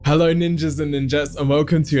Hello ninjas and ninjas, and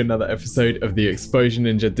welcome to another episode of the Exposure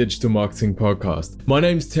Ninja Digital Marketing Podcast. My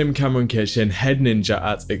name's Tim Cameron Kitchen, head ninja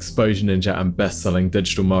at Exposure Ninja and best-selling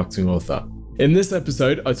digital marketing author. In this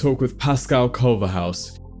episode, I talk with Pascal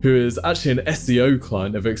Culverhouse, who is actually an SEO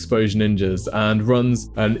client of Exposure Ninjas and runs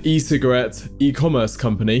an e-cigarette e-commerce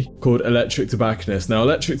company called Electric Tobacconist. Now,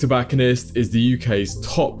 Electric Tobacconist is the UK's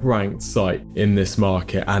top-ranked site in this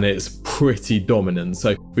market, and it's pretty dominant.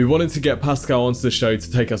 So we wanted to get Pascal onto the show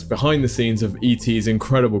to take us behind the scenes of ET's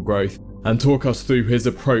incredible growth and talk us through his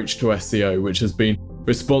approach to SEO, which has been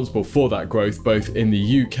responsible for that growth both in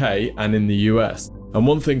the UK and in the US. And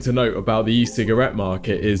one thing to note about the e-cigarette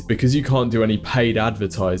market is because you can't do any paid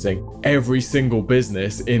advertising, every single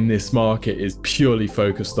business in this market is purely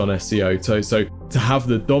focused on SEO. So to have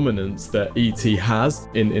the dominance that ET has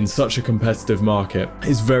in such a competitive market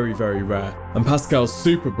is very, very rare. And Pascal's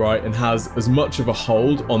super bright and has as much of a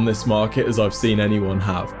hold on this market as I've seen anyone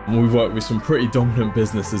have. And we've worked with some pretty dominant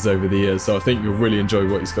businesses over the years, so I think you'll really enjoy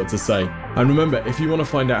what he's got to say. And remember, if you want to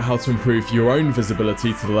find out how to improve your own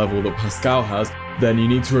visibility to the level that Pascal has, then you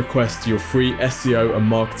need to request your free SEO and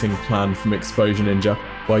marketing plan from Exposure Ninja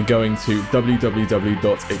by going to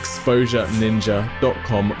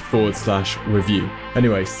www.exposureninja.com/review.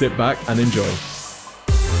 Anyway, sit back and enjoy.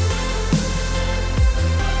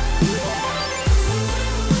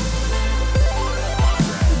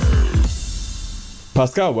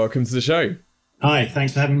 Pascal, welcome to the show. Hi,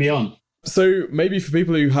 thanks for having me on. So maybe for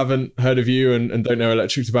people who haven't heard of you and don't know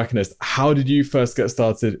Electric Tobacconist, how did you first get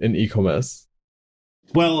started in e-commerce?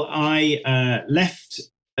 Well, I left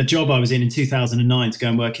a job I was in 2009 to go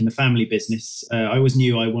and work in the family business. I always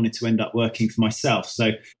knew I wanted to end up working for myself.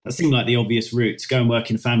 So that seemed like the obvious route, to go and work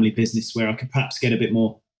in a family business where I could perhaps get a bit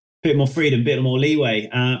more freedom, a bit more leeway.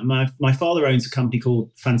 My father owns a company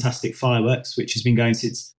called Fantastic Fireworks, which has been going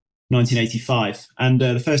since 1985. And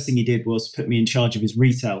the first thing he did was put me in charge of his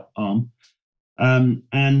retail arm.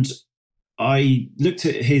 And I looked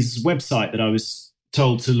at his website that I was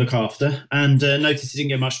told to look after and noticed it didn't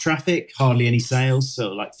get much traffic, hardly any sales,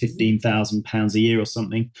 so like £15,000 a year or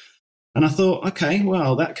something. And I thought, okay,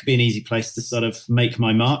 well, that could be an easy place to sort of make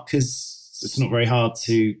my mark, because it's not very hard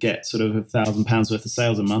to get sort of £1,000 worth of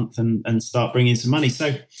sales a month and start bringing in some money.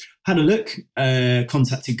 So had a look,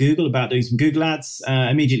 contacted Google about doing some Google ads,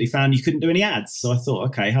 immediately found you couldn't do any ads. So I thought,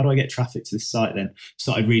 okay, how do I get traffic to this site then?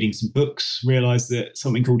 Started reading some books, realized that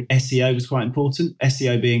something called SEO was quite important,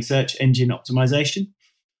 SEO being search engine optimization.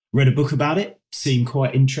 Read a book about it, seemed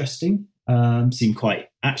quite interesting, seemed quite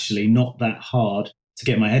actually not that hard to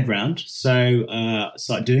get my head around. So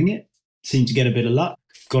started doing it, seemed to get a bit of luck,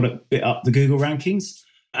 got a bit up the Google rankings,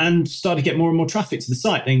 and started to get more and more traffic to the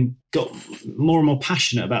site, then got more and more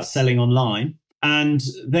passionate about selling online. And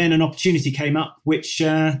then an opportunity came up which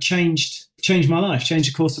changed my life, changed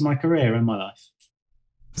the course of my career and my life.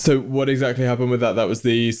 So what exactly happened with that? That was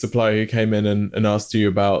the supplier who came in and asked you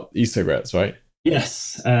about e-cigarettes, right?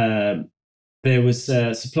 Yes. There was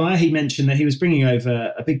a supplier. He mentioned that he was bringing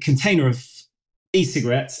over a big container of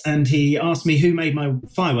e-cigarettes, and he asked me who made my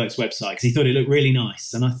fireworks website because he thought it looked really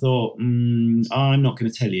nice. And I thought, I'm not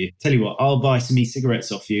going to tell you. Tell you what, I'll buy some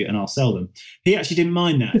e-cigarettes off you and I'll sell them. He actually didn't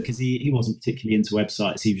mind that because he wasn't particularly into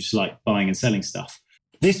websites. He was just like buying and selling stuff.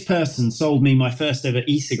 This person sold me my first ever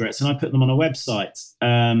e-cigarettes, and I put them on a website.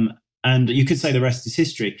 And you could say the rest is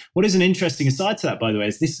history. What is an interesting aside to that, by the way,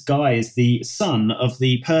 is this guy is the son of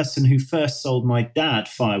the person who first sold my dad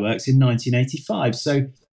fireworks in 1985. So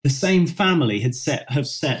the same family have set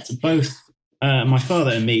both my father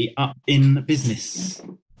and me up in business.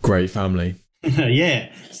 Great family.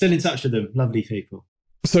 Yeah, still in touch with them. Lovely people.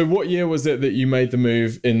 So what year was it that you made the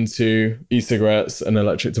move into e-cigarettes and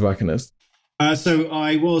Electric Tobacconist? So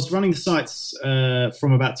I was running the sites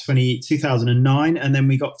from about 2009, and then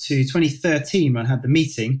we got to 2013 when I had the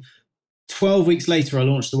meeting. 12 weeks later, I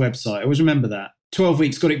launched the website. I always remember that. 12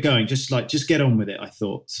 weeks, got it going, just get on with it, I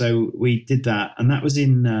thought. So we did that, and that was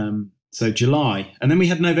in July. And then we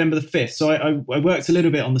had November the 5th. So I worked a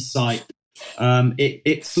little bit on the site.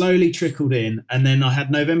 It slowly trickled in, and then I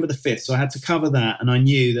had November the 5th. So I had to cover that, and I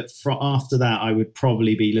knew that after that, I would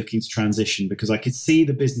probably be looking to transition because I could see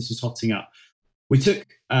the business was hotting up. We took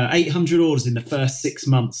 800 orders in the first 6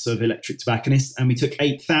 months of Electric Tobacconist, and we took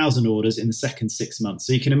 8,000 orders in the second 6 months.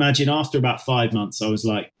 So you can imagine after about 5 months, I was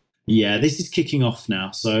like, yeah, this is kicking off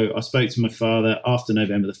now. So I spoke to my father after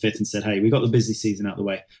November the 5th and said, hey, we got the busy season out of the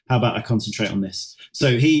way. How about I concentrate on this?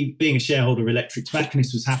 So he, being a shareholder of Electric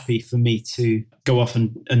Tobacconist, was happy for me to go off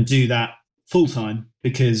and do that full time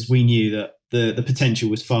because we knew that the potential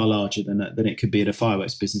was far larger than it could be at a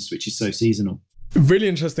fireworks business, which is so seasonal. Really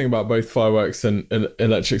interesting about both fireworks and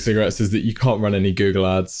electric cigarettes is that you can't run any Google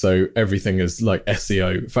ads, so everything is like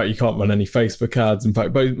SEO. In fact, you can't run any Facebook ads. In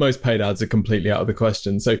fact, most paid ads are completely out of the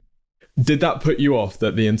question. So did that put you off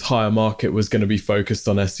that the entire market was going to be focused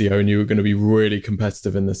on SEO and you were going to be really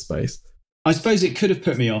competitive in this space? I suppose it could have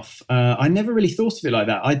put me off. I never really thought of it like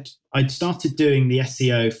that. I'd started doing the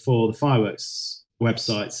SEO for the fireworks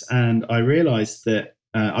websites, and I realised that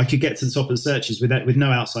I could get to the top of the searches with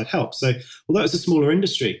no outside help. So although it's a smaller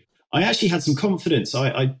industry, I actually had some confidence.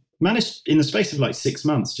 I managed in the space of like 6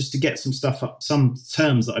 months just to get some stuff up, some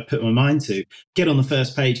terms that I put my mind to, get on the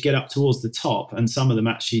first page, get up towards the top, and some of them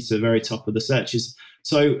actually to the very top of the searches.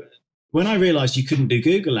 So when I realized you couldn't do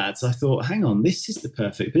Google ads, I thought, hang on, this is the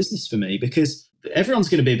perfect business for me, because everyone's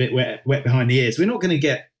going to be a bit wet behind the ears. We're not going to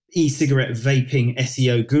get e-cigarette vaping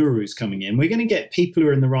SEO gurus coming in. We're going to get people who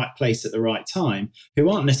are in the right place at the right time, who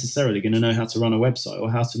aren't necessarily going to know how to run a website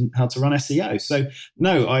or how to run SEO. So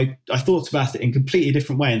no, I thought about it in a completely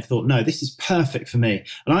different way and thought, no, this is perfect for me.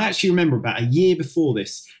 And I actually remember about a year before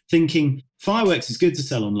this thinking, fireworks is good to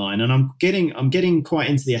sell online, and I'm getting quite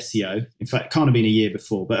into the SEO. In fact, it can't have been a year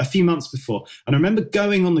before, but a few months before. And I remember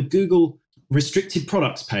going on the Google restricted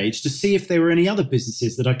products page to see if there were any other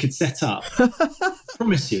businesses that I could set up.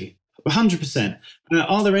 Promise you, 100%.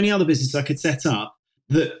 Are there any other businesses I could set up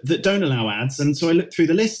that don't allow ads? And so I looked through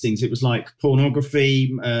the listings. It was like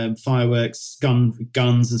pornography, fireworks, guns,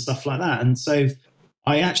 and stuff like that. And so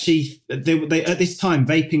I actually, they at this time,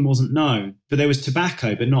 vaping wasn't known, but there was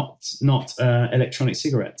tobacco, but not electronic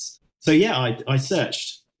cigarettes. So yeah, I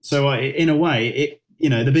searched. So in a way,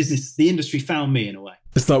 the industry found me in a way.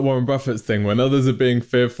 It's like Warren Buffett's thing. When others are being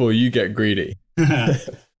fearful, you get greedy.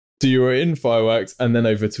 So you were in fireworks and then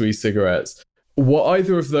over to e-cigarettes. Were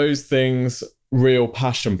either of those things real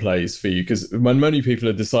passion plays for you? Because when many people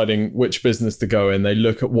are deciding which business to go in, they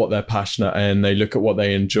look at what they're passionate in, they look at what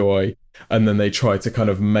they enjoy, and then they try to kind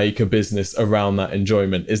of make a business around that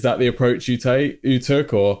enjoyment. Is that the approach you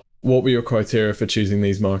took, or what were your criteria for choosing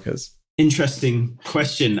these markets? Interesting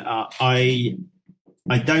question.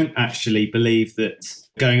 I don't actually believe that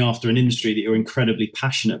going after an industry that you're incredibly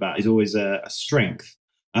passionate about is always a strength.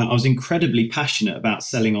 I was incredibly passionate about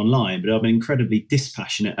selling online, but I've been incredibly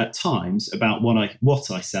dispassionate at times about what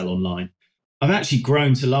I sell online. I've actually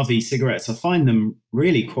grown to love e-cigarettes. I find them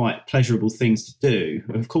really quite pleasurable things to do.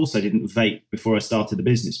 Of course, I didn't vape before I started the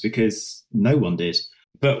business because no one did.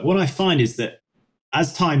 But what I find is that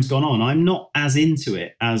as time's gone on, I'm not as into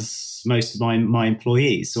it as most of my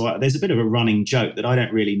employees. So there's a bit of a running joke that I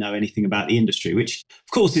don't really know anything about the industry, which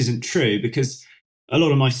of course isn't true, because a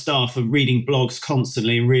lot of my staff are reading blogs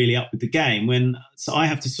constantly and really up with the game, so I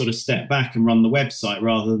have to sort of step back and run the website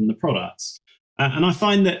rather than the products. And I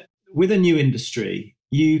find that with a new industry,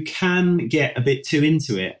 you can get a bit too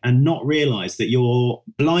into it and not realize that you're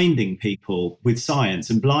blinding people with science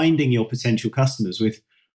and blinding your potential customers with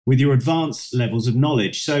your advanced levels of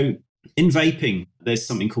knowledge. So in vaping, there's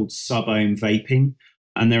something called sub-ohm vaping.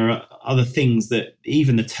 And there are other things that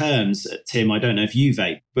even the terms, Tim, I don't know if you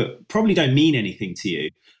vape, but probably don't mean anything to you.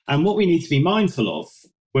 And what we need to be mindful of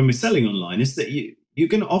when we're selling online is that you're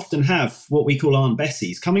going to often have what we call Aunt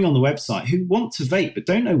Bessies coming on the website who want to vape but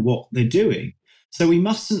don't know what they're doing. So we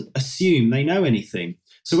mustn't assume they know anything.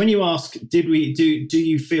 So when you ask, do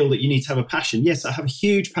you feel that you need to have a passion? Yes, I have a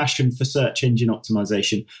huge passion for search engine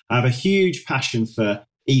optimization. I have a huge passion for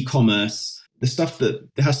e-commerce, the stuff that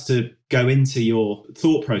has to go into your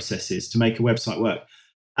thought processes to make a website work.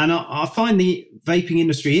 And I find the vaping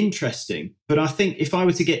industry interesting, but I think if I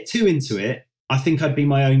were to get too into it, I think I'd be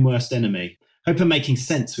my own worst enemy. Hope I'm making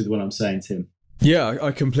sense with what I'm saying, Tim. Yeah,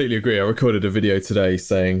 I completely agree. I recorded a video today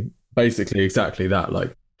saying basically exactly that.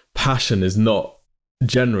 Like, passion is not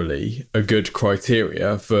generally a good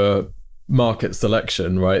criteria for market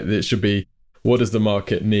selection, right? It should be, what does the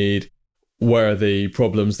market need? Where are the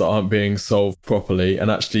problems that aren't being solved properly? And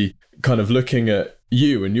actually kind of looking at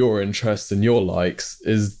you and your interests and your likes,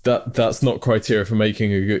 that's not criteria for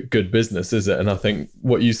making a good business, is it? And I think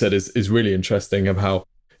what you said is really interesting, of how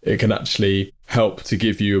it can actually help to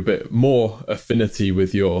give you a bit more affinity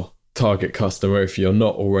with your target customer if you're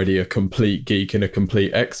not already a complete geek and a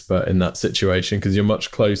complete expert in that situation, because you're much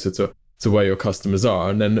closer to where your customers are.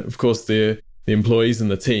 And then of course the employees and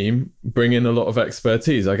the team bring in a lot of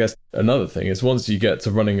expertise. I guess another thing is, once you get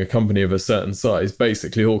to running a company of a certain size,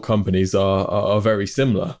 basically all companies are very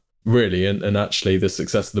similar, really. And actually the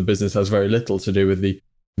success of the business has very little to do with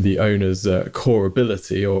the owner's core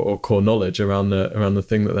ability or core knowledge around the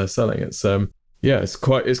thing that they're selling. It's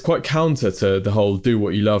quite counter to the whole do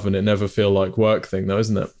what you love and it never feel like work thing, though,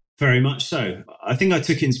 isn't it? Very much so. I think I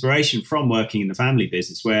took inspiration from working in the family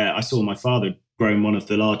business, where I saw my father grown one of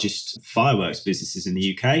the largest fireworks businesses in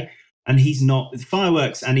the UK. And he's not.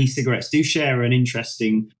 Fireworks and e-cigarettes do share an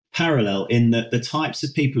interesting parallel in that the types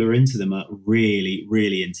of people who are into them are really,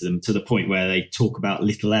 really into them to the point where they talk about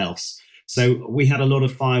little else. So we had a lot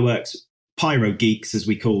of fireworks, pyro geeks, as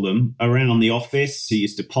we call them, around the office who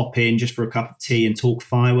used to pop in just for a cup of tea and talk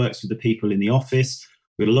fireworks with the people in the office.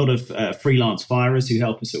 We had a lot of freelance firers who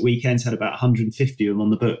help us at weekends, had about 150 of them on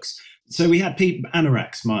the books. So we had people,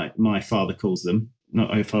 anoraks, my father calls them.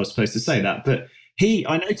 Not if I was supposed to say that, but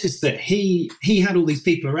I noticed that he had all these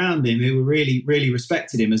people around him who were really, really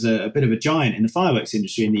respected him as a bit of a giant in the fireworks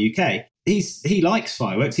industry in the UK. He likes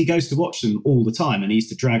fireworks. He goes to watch them all the time, and he used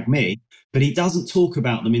to drag me. But he doesn't talk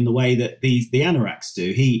about them in the way that the anoraks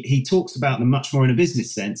do. He talks about them much more in a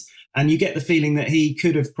business sense. And you get the feeling that he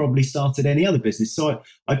could have probably started any other business. So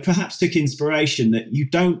I perhaps took inspiration that you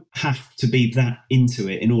don't have to be that into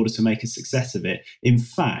it in order to make a success of it. In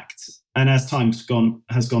fact, and as time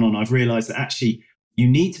has gone on, I've realized that actually you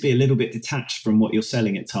need to be a little bit detached from what you're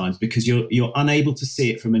selling at times, because you're unable to see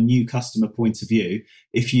it from a new customer point of view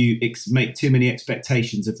if you make too many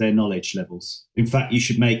expectations of their knowledge levels. In fact, you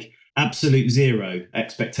should make absolute zero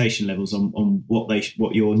expectation levels on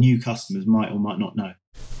what your new customers might or might not know.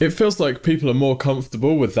 It feels like people are more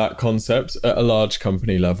comfortable with that concept at a large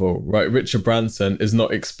company level, right? Richard Branson is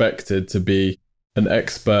not expected to be an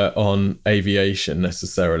expert on aviation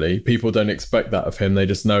necessarily. People don't expect that of him. They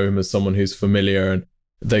just know him as someone who's familiar and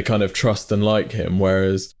they kind of trust and like him.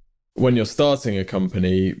 Whereas when you're starting a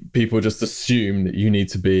company, people just assume that you need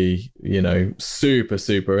to be, super,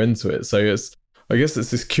 super into it. So I guess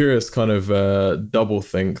it's this curious kind of double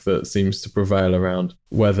think that seems to prevail around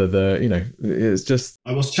whether it's just...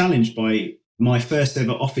 I was challenged by my first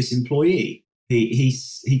ever office employee.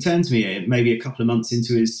 He turned to me maybe a couple of months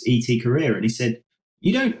into his ET career and he said,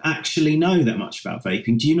 "You don't actually know that much about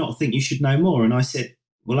vaping. Do you not think you should know more?" And I said,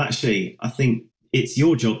 "Well, actually, I think it's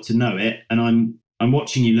your job to know it, and I'm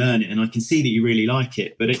watching you learn it, and I can see that you really like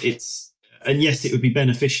it. But and yes, it would be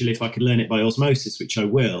beneficial if I could learn it by osmosis, which I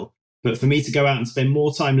will. But for me to go out and spend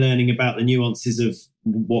more time learning about the nuances of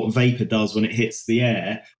what vapor does when it hits the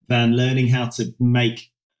air than learning how to make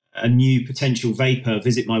a new potential vapor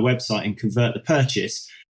visit my website and convert the purchase,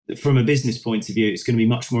 from a business point of view, it's going to be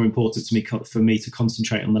much more important to me for me to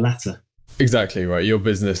concentrate on the latter." Exactly right. Your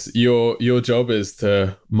business, your job is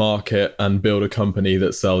to market and build a company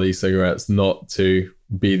that sell e-cigarettes, not to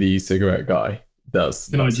be the e-cigarette guy.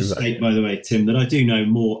 Can I just state, by the way, Tim, that I do know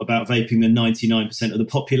more about vaping than 99% of the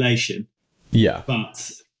population. Yeah.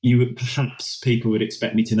 But perhaps people would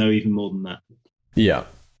expect me to know even more than that. Yeah.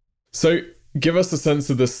 So give us a sense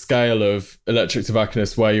of the scale of Electric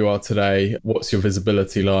Tobacconists, where you are today. What's your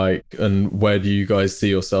visibility like, and where do you guys see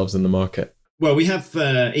yourselves in the market? Well, we have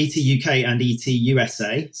ET UK and ET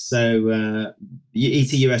USA. So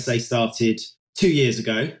ET USA started 2 years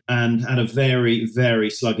ago and had a very, very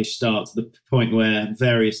sluggish start, to the point where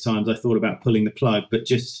various times I thought about pulling the plug, but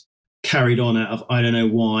just carried on out of, I don't know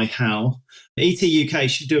why, how. ET UK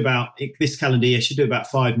should do this calendar year, should do about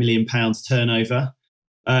 £5 million turnover.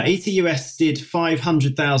 ET US did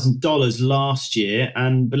 $500,000 last year,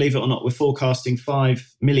 and believe it or not, we're forecasting $5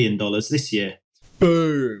 million this year.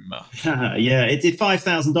 Boom. Yeah, it did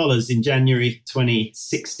 $5,000 in January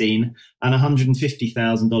 2016 and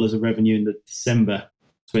 $150,000 of revenue in December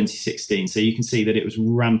 2016. So you can see that it was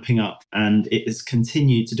ramping up, and it has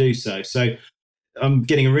continued to do so. So I'm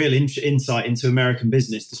getting a real insight into American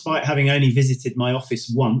business, despite having only visited my office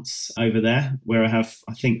once over there, where I have,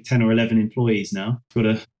 I think, 10 or 11 employees now. I've got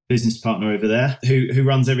a business partner over there who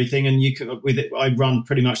runs everything, and I run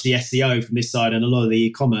pretty much the SEO from this side and a lot of the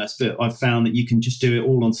e-commerce, but I've found that you can just do it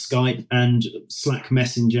all on Skype and Slack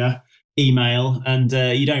Messenger, email, and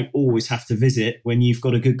you don't always have to visit when you've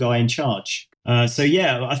got a good guy in charge. So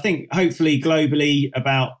yeah, I think hopefully globally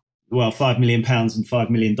about £5 million and $5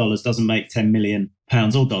 million doesn't make £10 million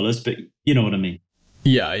or dollars, but you know what I mean.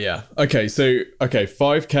 Yeah. Okay, so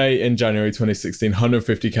 5K in January 2016,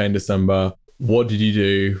 150K in December. What did you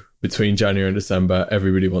do between January and December?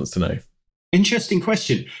 Everybody wants to know. Interesting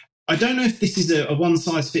question. I don't know if this is a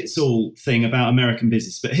one-size-fits-all thing about American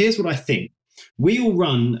business, but here's what I think. We all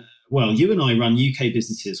you and I run UK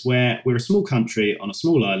businesses where we're a small country on a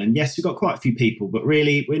small island. Yes, we've got quite a few people, but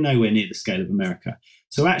really we're nowhere near the scale of America.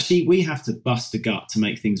 So actually we have to bust a gut to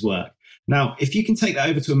make things work. Now, if you can take that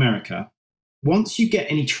over to America, once you get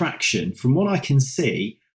any traction, from what I can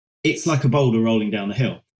see, it's like a boulder rolling down the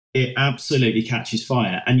hill. It absolutely catches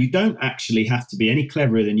fire. And you don't actually have to be any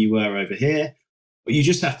cleverer than you were over here, but you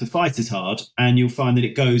just have to fight as hard, and you'll find that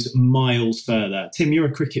it goes miles further. Tim, you're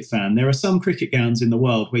a cricket fan. There are some cricket grounds in the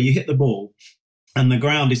world where you hit the ball and the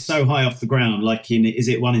ground is so high off the ground, like is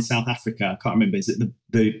it one in South Africa? I can't remember. Is it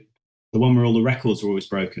the one where all the records are always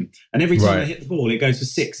broken? And every time they hit the ball, it goes for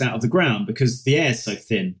 6 out of the ground because the air's so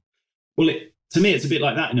thin. Well, to me, it's a bit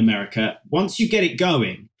like that in America. Once you get it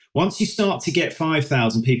going, once you start to get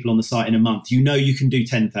 5,000 people on the site in a month, you know you can do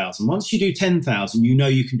 10,000. Once you do 10,000, you know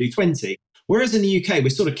you can do 20. Whereas in the UK, we're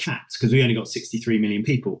sort of capped because we only got 63 million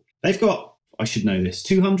people. They've got, I should know this,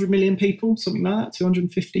 200 million people, something like that,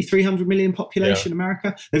 250, 300 million population,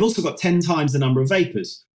 America. They've also got 10 times the number of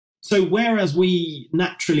vapors. So whereas we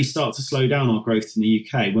naturally start to slow down our growth in the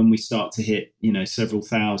UK when we start to hit, several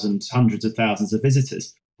thousand, hundreds of thousands of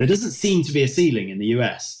visitors, there doesn't seem to be a ceiling in the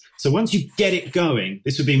US. So once you get it going,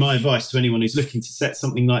 this would be my advice to anyone who's looking to set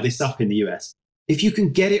something like this up in the US. If you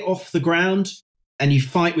can get it off the ground and you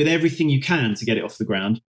fight with everything you can to get it off the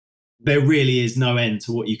ground, there really is no end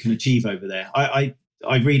to what you can achieve over there. I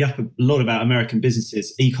read up a lot about American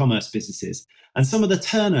businesses, e-commerce businesses, and some of the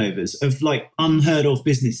turnovers of like unheard of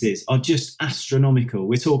businesses are just astronomical.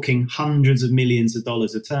 We're talking hundreds of millions of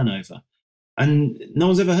dollars of turnover, and no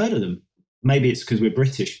one's ever heard of them. Maybe it's because we're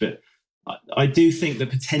British, but I do think the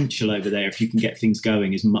potential over there, if you can get things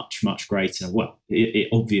going, is much, much greater. Well, it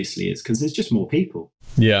obviously is because there's just more people.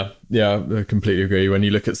 Yeah, I completely agree. When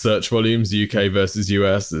you look at search volumes, UK versus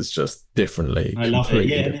US, it's just differently. I love it.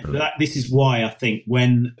 Yeah, this is why I think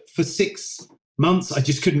for 6 months, I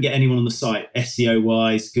just couldn't get anyone on the site. SEO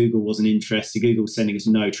wise, Google wasn't interested. Google was sending us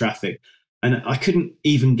no traffic. And I couldn't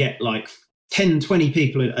even get like 10, 20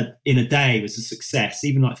 people in a day was a success,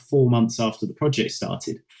 even like 4 months after the project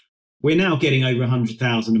started. We're now getting over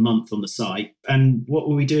 100,000 a month on the site. And what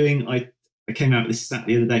were we doing? I came out with this stat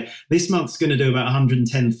the other day. This month's going to do about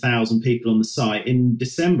 110,000 people on the site. In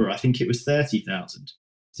December, I think it was 30,000.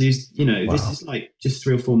 So, wow. This is like just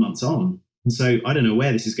 3 or 4 months on. And so I don't know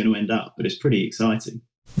where this is going to end up, but it's pretty exciting.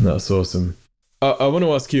 That's awesome. I want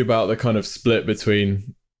to ask you about the kind of split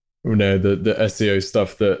between, the SEO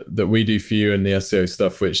stuff that we do for you and the SEO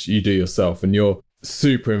stuff which you do yourself. And you're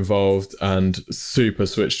super involved and super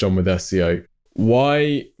switched on with SEO.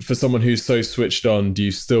 Why, for someone who's so switched on, do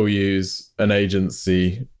you still use an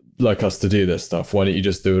agency like us to do this stuff? Why don't you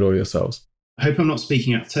just do it all yourselves? I hope I'm not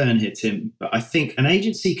speaking out of turn here, Tim, but I think an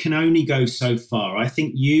agency can only go so far. I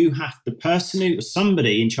think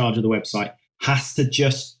somebody in charge of the website has to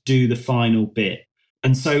just do the final bit.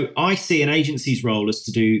 And so I see an agency's role as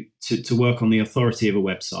to work on the authority of a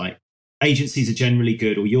website. Agencies are generally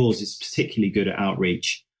good, or yours is particularly good at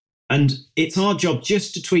outreach. And it's our job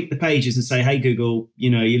just to tweak the pages and say, hey, Google,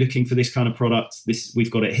 you're looking for this kind of product.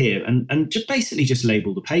 We've got it here. And just basically just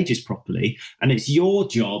label the pages properly. And it's your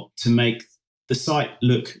job to make the site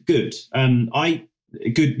look good.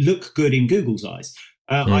 Look good in Google's eyes.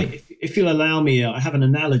 If you'll allow me, I have an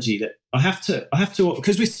analogy that I have to,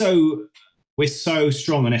 because we're so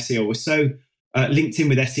strong on SEO. We're so linked in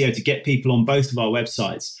with SEO to get people on both of our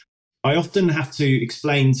websites. I often have to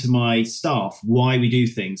explain to my staff why we do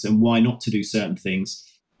things and why not to do certain things.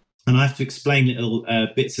 And I have to explain little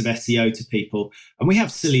bits of SEO to people. And we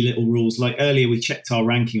have silly little rules. Like earlier, we checked our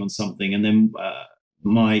ranking on something. And then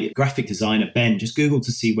my graphic designer, Ben, just Googled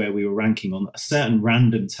to see where we were ranking on a certain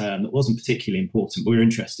random term that wasn't particularly important, but we were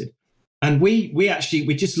interested. And we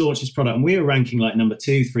just launched this product and we were ranking like number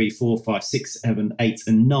 2, 3, 4, 5, 6, 7, 8,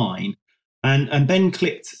 and 9. And Ben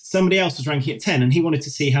clicked, somebody else was ranking at 10 and he wanted to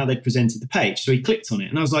see how they'd presented the page. So he clicked on it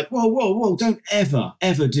and I was like, whoa, don't ever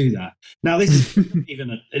do that. Now, this is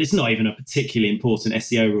it's not even a particularly important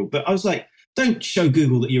SEO rule, but I was like, don't show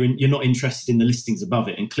Google that you're not interested in the listings above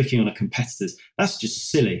it and clicking on a competitor's. That's just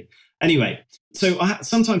silly. Anyway, so I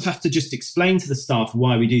sometimes have to just explain to the staff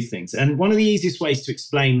why we do things. And one of the easiest ways to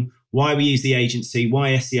explain why we use the agency,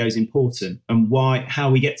 why SEO is important, and how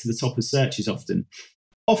we get to the top of searches often.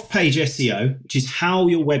 Off-page SEO, which is how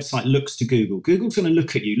your website looks to Google. Google's going to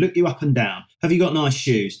look at you, look you up and down. Have you got nice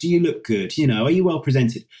shoes? Do you look good? Are you well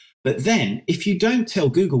presented? But then if you don't tell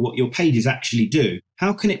Google what your pages actually do,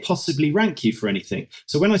 how can it possibly rank you for anything?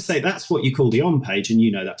 So when I say that's what you call the on-page,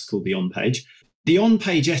 and that's called the on-page, the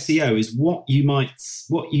on-page SEO is what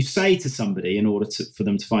you say to somebody in order for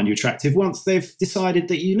them to find you attractive once they've decided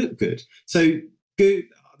that you look good. So the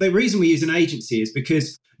reason we use an agency is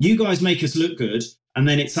because you guys make us look good, and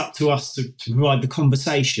then it's up to us to provide the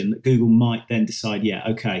conversation that Google might then decide, yeah,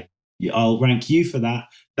 okay, I'll rank you for that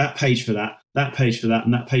page for that page for that,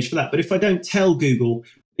 and that page for that. But if I don't tell Google,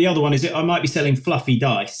 the other one is that I might be selling fluffy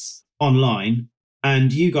dice online,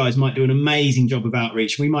 and you guys might do an amazing job of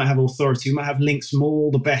outreach. We might have authority. We might have links from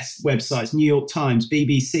all the best websites, New York Times,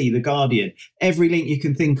 BBC, The Guardian, every link you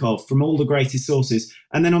can think of from all the greatest sources.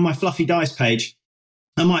 And then on my fluffy dice page,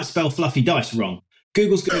 I might spell fluffy dice wrong.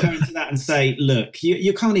 Google's going to go into that and say, look,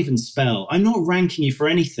 you can't even spell. I'm not ranking you for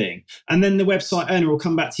anything. And then the website owner will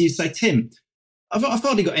come back to you and say, Tim, I've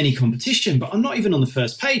hardly got any competition, but I'm not even on the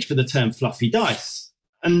first page for the term fluffy dice.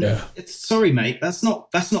 And sorry, mate, that's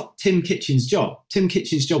not Tim Kitchen's job. Tim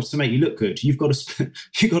Kitchen's job is to make you look good. You've got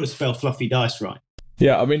to spell fluffy dice right.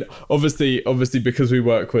 Yeah, I mean, obviously, because we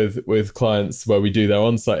work with clients where we do their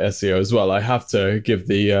on-site SEO as well, I have to give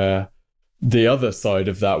the other side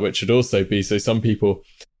of that, which should also be, so some people,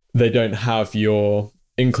 they don't have your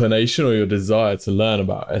inclination or your desire to learn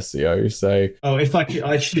about SEO. So if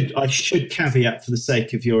I should caveat for the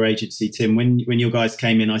sake of your agency, Tim, when your guys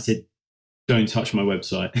came in, I said, don't touch my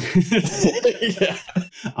website.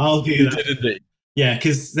 I'll do that. Yeah,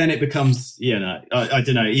 because then it becomes, I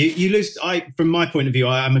don't know. You lose. From my point of view,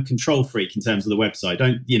 I'm a control freak in terms of the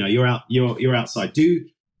website. You're outside. Do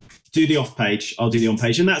the off page. I'll do the on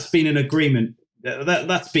page, and that's been an agreement.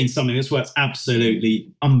 That's been something that's worked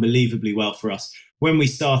absolutely unbelievably well for us. When we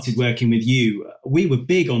started working with you, we were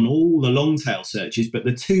big on all the long tail searches, but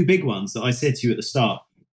the two big ones that I said to you at the start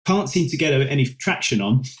can't seem to get any traction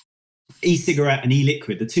on. E-cigarette and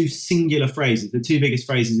e-liquid, the two singular phrases, the two biggest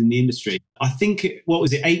phrases in the industry. I think,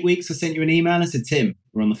 8 weeks? I sent you an email and I said, Tim,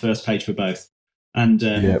 we're on the first page for both. And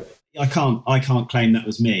I can't claim that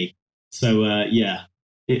was me. So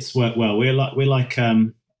it's worked well. We're like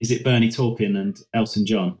is it Bernie Taupin and Elton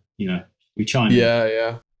John? We chime in.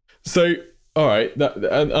 Yeah. So, all right.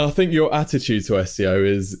 And I think your attitude to SEO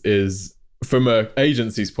is from an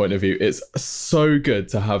agency's point of view, it's so good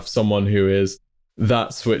to have someone who is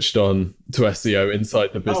that switched on to SEO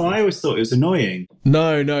inside the business. Oh, I always thought it was annoying.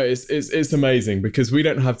 No, it's amazing because we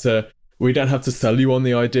don't have to sell you on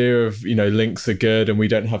the idea of, links are good, and we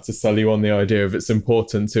don't have to sell you on the idea of it's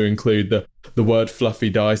important to include the word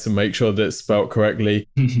fluffy dice and make sure that it's spelt correctly.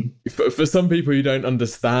 For some people who don't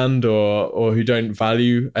understand or who don't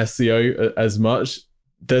value SEO as much,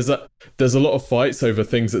 there's a lot of fights over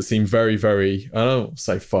things that seem very, very, I don't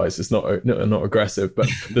say fights, it's not aggressive, but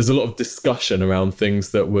there's a lot of discussion around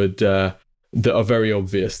things that are very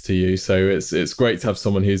obvious to you. So it's great to have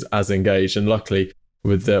someone who's as engaged, and luckily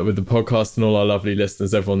with the podcast and all our lovely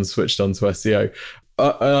listeners, everyone's switched on to SEO.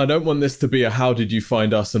 I don't want this to be a how did you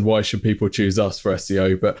find us and why should people choose us for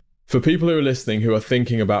SEO, but for people who are listening who are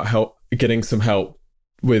thinking about getting some help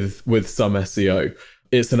with some SEO,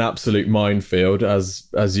 it's an absolute minefield,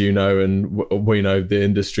 as you know, and we know the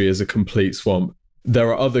industry is a complete swamp. There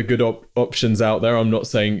are other good options out there. I'm not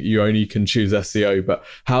saying you only can choose SEO, but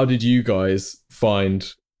how did you guys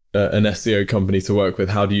find an SEO company to work with?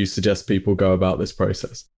 How do you suggest people go about this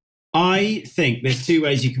process? I think there's two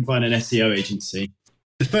ways you can find an SEO agency.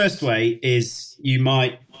 The first way is you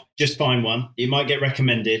might just find one. You might get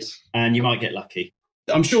recommended and you might get lucky.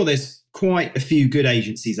 I'm sure there's quite a few good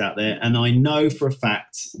agencies out there, and I know for a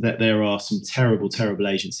fact that there are some terrible, terrible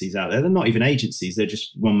agencies out there. They're not even agencies, they're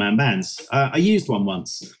just one-man bands. I used one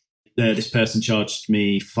once. This person charged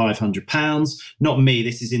me £500. Not me,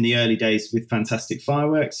 this is in the early days with Fantastic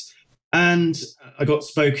Fireworks. And I got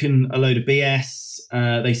spoken a load of BS.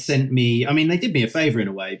 They sent me, they did me a favour in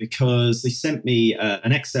a way, because they sent me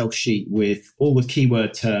an Excel sheet with all the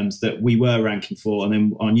keyword terms that we were ranking for, and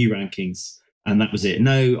then our new rankings. And that was it.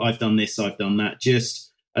 No, I've done this, I've done that.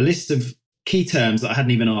 Just a list of key terms that I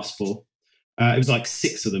hadn't even asked for. It was like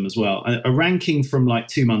 6 of them as well. A ranking from like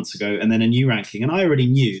 2 months ago, and then a new ranking. And I already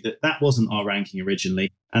knew that wasn't our ranking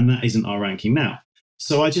originally, and that isn't our ranking now.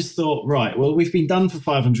 So I just thought, right, well, we've been done for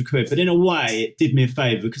 500 quid. But in a way, it did me a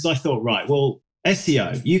favour, because I thought, right, well,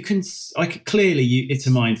 SEO, it's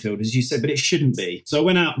a minefield, as you said, but it shouldn't be. So I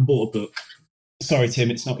went out and bought a book. Sorry,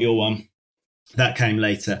 Tim, it's not your one. That came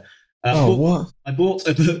later. What? I bought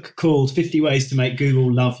a book called 50 Ways to Make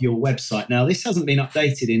Google Love Your Website. Now, this hasn't been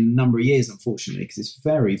updated in a number of years, unfortunately, because it's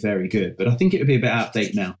very, very good. But I think it would be a bit out of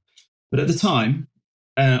date now. But at the time,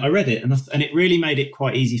 I read it, and it really made it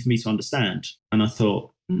quite easy for me to understand. And I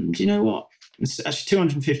thought, do you know what? It's actually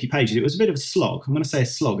 250 pages. It was a bit of a slog. I'm going to say a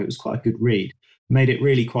slog. It was quite a good read. Made it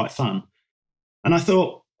really quite fun. And I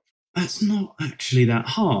thought, that's not actually that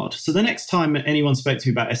hard. So the next time anyone spoke to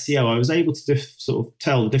me about SEO, I was able to sort of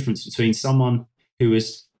tell the difference between someone who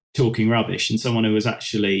was talking rubbish and someone who was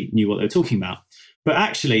actually knew what they were talking about. But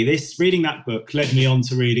actually, reading that book led me on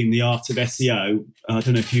to reading The Art of SEO. I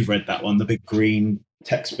don't know if you've read that one, the big green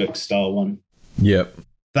textbook style one. Yep.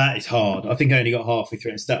 That is hard. I think I only got halfway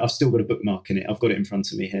through it. I've still got a bookmark in it. I've got it in front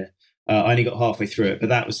of me here. I only got halfway through it, but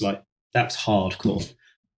that was hardcore.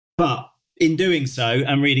 But in doing so,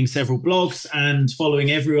 and reading several blogs and following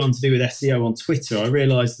everyone to do with SEO on Twitter, I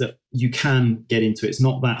realized that you can get into it. It's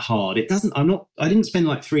not that hard. I didn't spend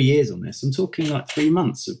like 3 years on this. I'm talking like 3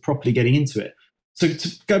 months of properly getting into it. So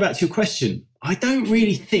to go back to your question, I don't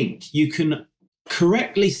really think you can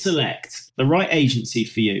correctly select the right agency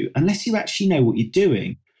for you unless you actually know what you're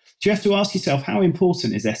doing. So you have to ask yourself, how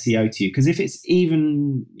important is SEO to you? Because if it's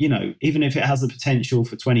even if it has the potential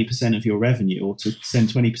for 20% of your revenue or to send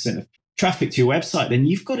 20% of traffic to your website, then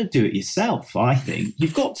you've got to do it yourself, I think.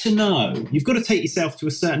 You've got to take yourself to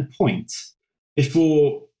a certain point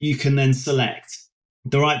before you can then select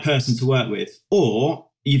the right person to work with, or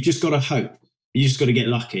you've just got to hope. You just got to get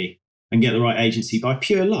lucky and get the right agency by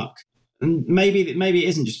pure luck. And maybe it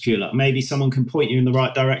isn't just pure luck. Maybe someone can point you in the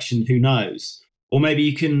right direction. Who knows? Or maybe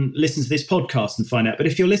you can listen to this podcast and find out. But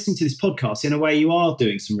if you're listening to this podcast, in a way, you are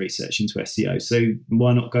doing some research into SEO. So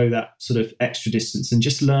why not go that sort of extra distance and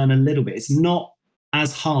just learn a little bit? It's not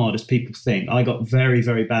as hard as people think. I got very,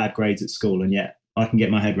 very bad grades at school, and yet I can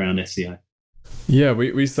get my head around SEO. Yeah,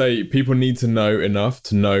 we say people need to know enough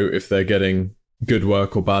to know if they're getting good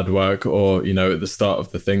work or bad work, or, at the start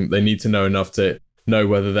of the thing, they need to know enough to know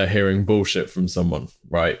whether they're hearing bullshit from someone,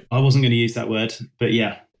 right? I wasn't going to use that word, but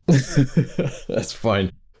yeah. That's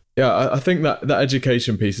fine. Yeah, I think that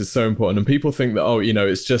education piece is so important, and people think that,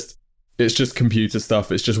 it's just computer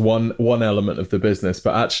stuff, it's just one element of the business,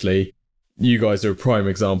 but actually you guys are a prime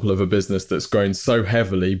example of a business that's grown so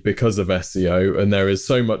heavily because of SEO, and there is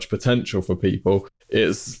so much potential for people.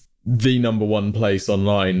 It's the number one place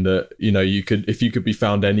online that, if you could be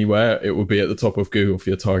found anywhere, it would be at the top of Google for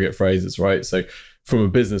your target phrases, right? So from a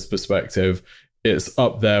business perspective, it's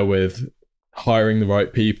up there with hiring the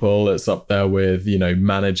right people. It's up there with,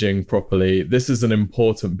 managing properly. This is an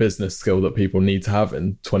important business skill that people need to have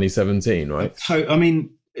in 2017, right?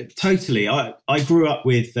 Totally. I grew up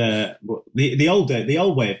with the old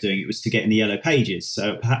way of doing it was to get in the yellow pages.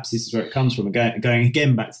 So perhaps this is where it comes from. Going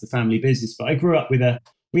again back to the family business, but I grew up with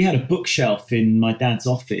we had a bookshelf in my dad's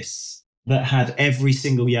office that had every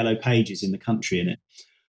single yellow pages in the country in it.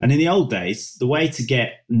 And in the old days, the way to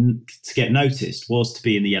get noticed was to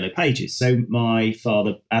be in the yellow pages. So my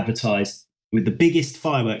father advertised with the biggest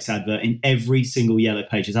fireworks advert in every single yellow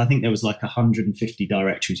pages. I think there was like 150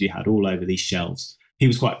 directories we had all over these shelves. He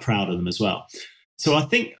was quite proud of them as well. So I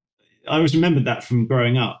think I always remembered that from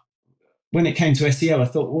growing up. When it came to SEO, I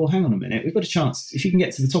thought, well, hang on a minute. We've got a chance. If you can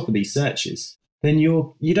get to the top of these searches, then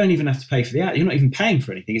you don't even have to pay for the ad. You're not even paying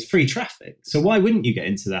for anything. It's free traffic. So why wouldn't you get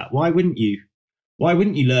into that? Why wouldn't you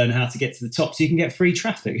learn how to get to the top so you can get free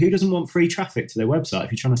traffic? Who doesn't want free traffic to their website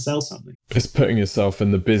if you're trying to sell something? It's putting yourself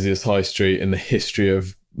in the busiest high street in the history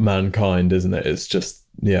of mankind, isn't it? It's just,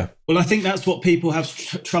 yeah. Well, I think that's what people have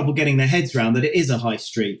trouble getting their heads around, that it is a high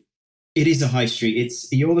street. It is a high street.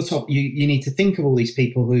 You're the top. You need to think of all these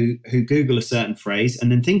people who Google a certain phrase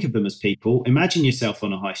and then think of them as people. Imagine yourself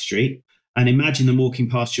on a high street and imagine them walking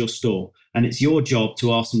past your store. And it's your job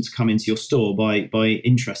to ask them to come into your store by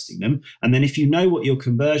interesting them. And then if you know what your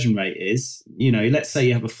conversion rate is, let's say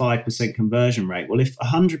you have a 5% conversion rate. Well, if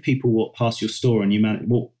 100 people walk past your store and you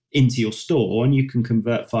walk into your store and you can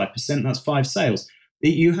convert 5%, that's 5 sales.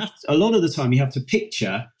 A lot of the time you have to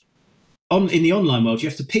picture, in the online world, you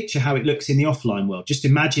have to picture how it looks in the offline world. Just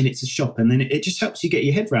imagine it's a shop, and then it just helps you get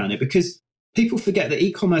your head around it, because people forget that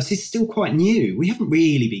e-commerce is still quite new. We haven't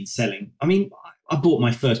really been selling. I mean, I bought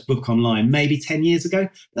my first book online maybe 10 years ago.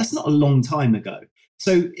 That's not a long time ago.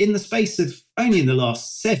 So in the space of only in the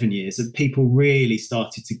last 7 years have people really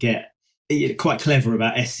started to get quite clever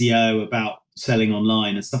about SEO, about selling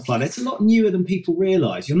online and stuff like that. It's a lot newer than people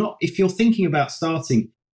realize. If you're thinking about starting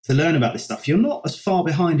to learn about this stuff, you're not as far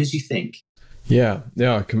behind as you think. Yeah,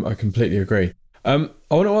 I completely agree. I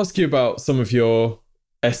want to ask you about some of your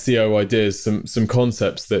SEO ideas, some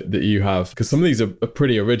concepts that you have, because some of these are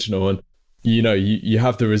pretty original, and you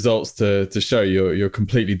have the results to show you're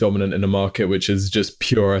completely dominant in a market which is just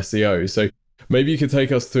pure SEO. So maybe you could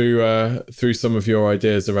take us through some of your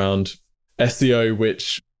ideas around SEO,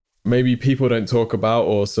 which maybe people don't talk about,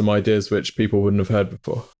 or some ideas which people wouldn't have heard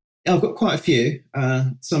before. I've got quite a few.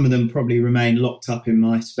 Some of them probably remain locked up in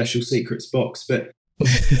my special secrets box, but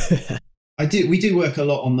we do work a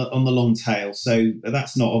lot on the long tail. So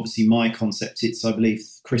that's not obviously my concept. It's, I believe,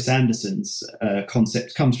 Chris Anderson's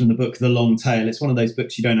concept. Comes from the book The Long Tail. It's one of those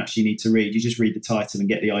books you don't actually need to read. You just read the title and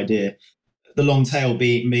get the idea. The long tail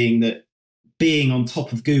being that being on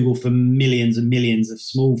top of Google for millions and millions of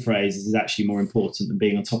small phrases is actually more important than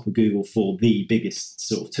being on top of Google for the biggest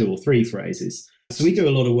sort of 2 or 3 phrases. So we do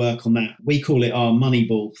a lot of work on that. We call it our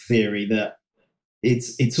Moneyball theory, that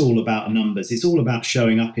it's all about numbers. It's all about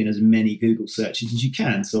showing up in as many Google searches as you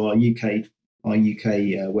can. So our UK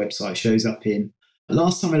website shows up in,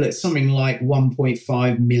 last time I looked, something like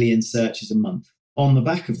 1.5 million searches a month. On the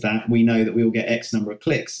back of that, we know that we will get X number of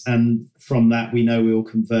clicks. And from that, we know we will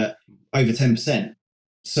convert over 10%.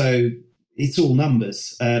 So it's all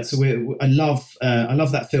numbers. I love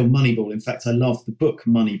that film Moneyball. In fact, I love the book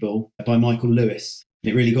Moneyball by Michael Lewis.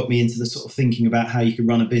 It really got me into the sort of thinking about how you can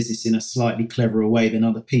run a business in a slightly cleverer way than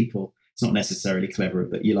other people. It's not necessarily clever,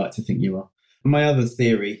 but you like to think you are. My other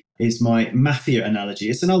theory is my mafia analogy.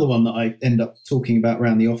 It's another one that I end up talking about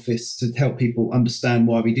around the office to help people understand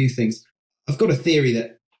why we do things. I've got a theory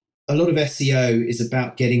that a lot of SEO is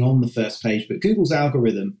about getting on the first page, but Google's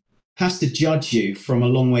algorithm has to judge you from a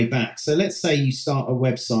long way back. So let's say you start a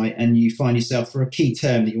website and you find yourself for a key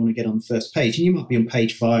term that you want to get on the first page, and you might be on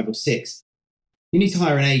page 5 or 6. You need to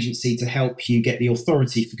hire an agency to help you get the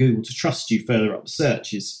authority for Google to trust you further up the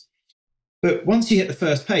searches. But once you hit the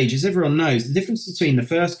first page, as everyone knows, the difference between the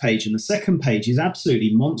first page and the second page is absolutely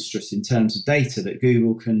monstrous in terms of data that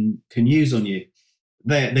Google can use on you.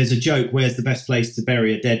 There's a joke, where's the best place to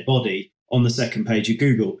bury a dead body? On the second page of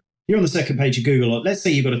Google. You're on the second page of Google. Let's say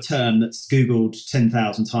you've got a term that's Googled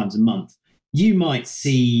 10,000 times a month. You might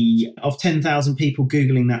see, of 10,000 people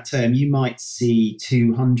Googling that term, you might see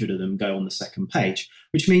 200 of them go on the second page,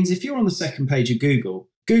 which means if you're on the second page of Google,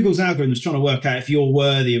 Google's algorithm is trying to work out if you're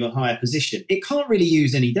worthy of a higher position. It can't really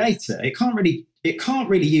use any data. It can't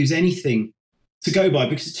really use anything to go by,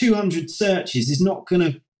 because 200 searches is not going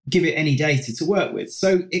to give it any data to work with.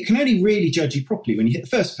 So it can only really judge you properly when you hit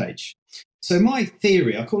the first page. So my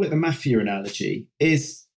theory, I call it the mafia analogy,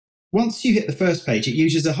 is once you hit the first page, it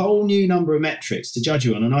uses a whole new number of metrics to judge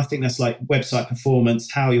you on. And I think that's like website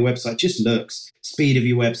performance, how your website just looks, speed of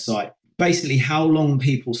your website, basically how long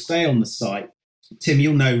people stay on the site. Tim,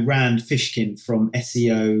 you'll know Rand Fishkin from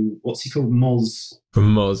SEO, what's he called? Moz.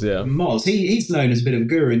 From Moz, yeah. Moz. He's known as a bit of a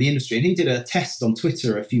guru in the industry, and he did a test on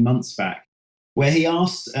Twitter a few months back where he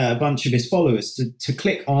asked a bunch of his followers to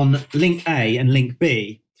click on link A and link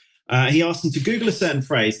B. He asked them to Google a certain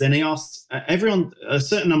phrase. Then he asked a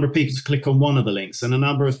certain number of people to click on one of the links and a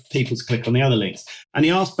number of people to click on the other links. And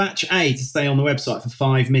he asked batch A to stay on the website for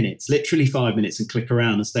 5 minutes, literally 5 minutes, and click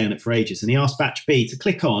around and stay on it for ages. And he asked batch B to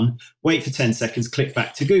click on, wait for 10 seconds, click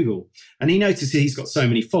back to Google. And he noticed he's got so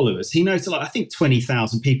many followers. He noticed, I think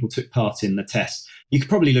 20,000 people took part in the test. You could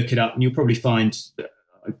probably look it up and you'll probably find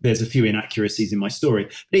there's a few inaccuracies in my story.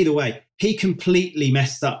 But either way, he completely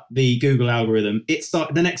messed up the Google algorithm. It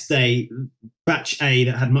started the next day, batch A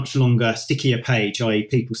that had much longer, stickier page, i.e.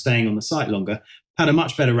 people staying on the site longer, had a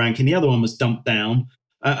much better ranking. The other one was dumped down.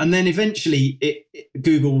 And then eventually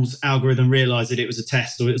Google's algorithm realized that it was a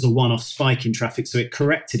test or it was a one-off spike in traffic, so it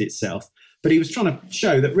corrected itself. But he was trying to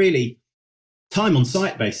show that really time on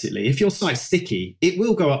site, basically, if your site's sticky, it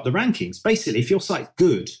will go up the rankings. Basically, if your site's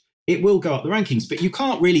good, it will go up the rankings, but you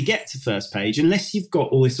can't really get to first page unless you've got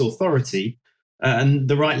all this authority and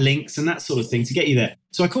the right links and that sort of thing to get you there.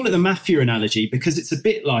 So I call it the mafia analogy because it's a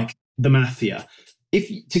bit like the mafia.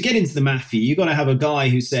 To get into the mafia, you've got to have a guy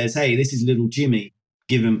who says, hey, this is little Jimmy.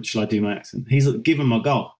 Give him, shall I do my accent? Give him a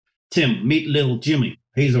go. Tim, meet little Jimmy.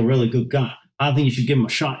 He's a really good guy. I think you should give him a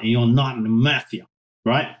shot and you're not in the mafia,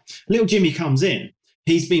 right? Little Jimmy comes in.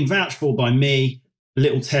 He's been vouched for by me,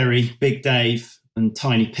 little Terry, Big Dave, and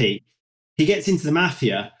Tiny Pete. He gets into the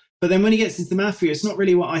mafia, but then when he gets into the mafia, it's not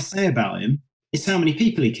really what I say about him. It's how many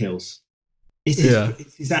people he kills. It's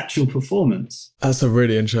his actual performance. That's a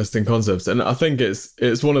really interesting concept. And I think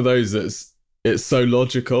it's one of those it's so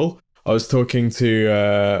logical. I was talking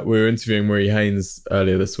to, we were interviewing Marie Haynes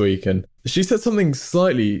earlier this week, and she said something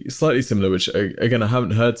slightly similar, which again, I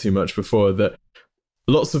haven't heard too much before, that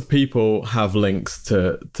lots of people have links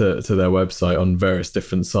to their website on various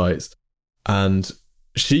different sites. And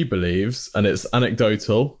she believes, and it's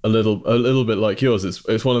anecdotal, a little bit like yours.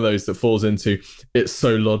 It's one of those that falls into, it's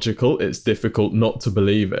so logical, it's difficult not to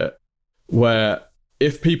believe it. Where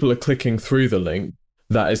if people are clicking through the link,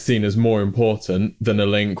 that is seen as more important than a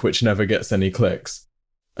link which never gets any clicks.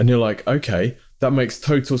 And you're like, okay, that makes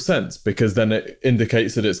total sense, because then it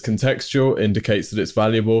indicates that it's contextual, indicates that it's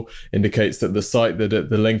valuable, indicates that the site that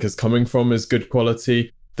the link is coming from is good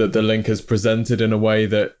quality, that the link is presented in a way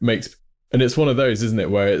that makes... And it's one of those, isn't it,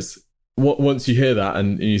 where it's... Once you hear that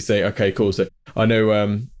and you say, okay, cool. So I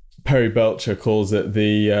know Perry Belcher calls it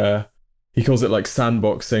he calls it like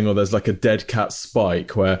sandboxing, or there's like a dead cat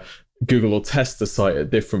spike where Google will test the site at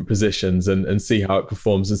different positions and see how it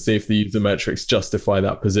performs and see if the user metrics justify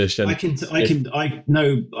that position. I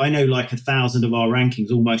know like 1,000 of our rankings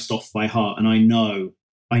almost off by heart, and I know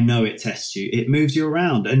it tests you. It moves you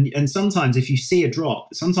around, and sometimes if you see a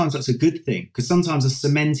drop, sometimes that's a good thing, because sometimes a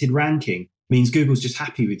cemented ranking means Google's just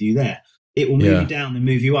happy with you there. It will move you down and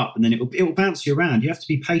move you up, and then it will bounce you around. You have to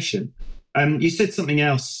be patient. You said something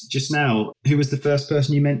else just now. Who was the first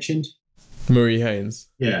person you mentioned? Marie Haynes.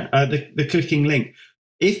 Yeah, the clicking link.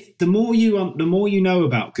 if the more you know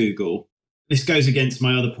about Google, this goes against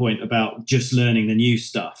my other point about just learning the new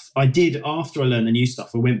stuff. After I learned the new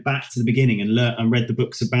stuff, I went back to the beginning and read the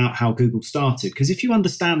books about how Google started. Because if you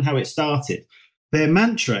understand how it started, their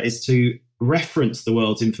mantra is to reference the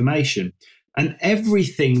world's information. And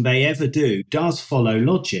everything they ever do does follow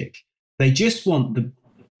logic. They just want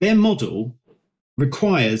their model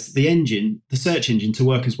requires the search engine to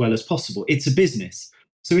work as well as possible. It's a business.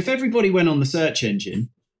 So if everybody went on the search engine,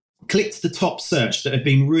 clicked the top search that had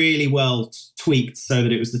been really well tweaked so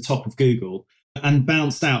that it was the top of Google, and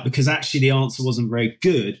bounced out because actually the answer wasn't very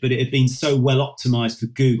good, but it had been so well optimized for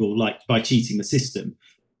Google, like by cheating the system.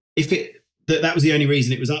 If that was the only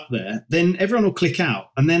reason it was up there, then everyone will click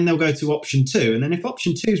out and then they'll go to option 2. And then if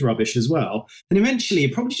option 2 is rubbish as well, then eventually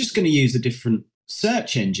you're probably just going to use a different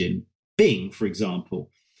search engine, Bing, for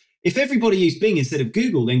example. If everybody used Bing instead of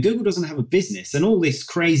Google, then Google doesn't have a business, and all this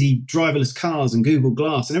crazy driverless cars and Google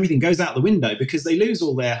Glass and everything goes out the window because they lose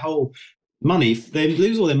all their whole money. They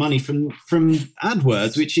lose all their money from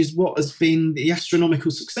AdWords, which is what has been the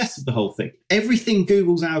astronomical success of the whole thing. Everything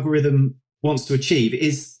Google's algorithm wants to achieve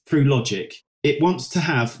is through logic. It wants to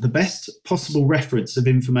have the best possible reference of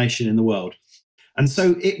information in the world. And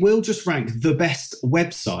so it will just rank the best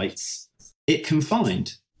websites it can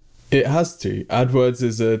find. It has to.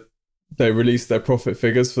 AdWords they released their profit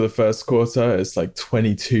figures for the first quarter. It's like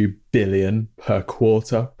 22 billion per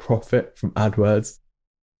quarter profit from AdWords.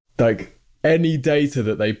 Like any data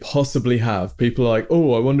that they possibly have, people are like,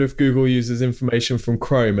 oh, I wonder if Google uses information from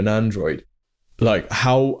Chrome and Android. Like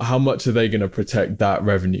how much are they going to protect that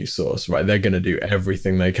revenue source, right? They're going to do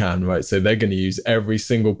everything they can, right? So they're going to use every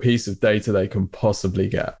single piece of data they can possibly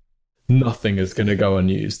get. Nothing is going to go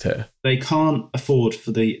unused here. They can't afford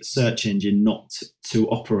for the search engine not to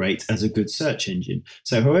operate as a good search engine.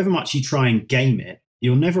 So however much you try and game it,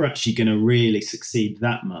 you're never actually going to really succeed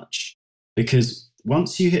that much, because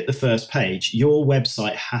once you hit the first page, your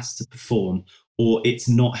website has to perform, or it's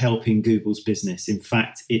not helping Google's business. In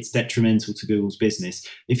fact, it's detrimental to Google's business.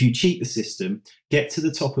 If you cheat the system, get to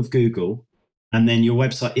the top of Google, and then your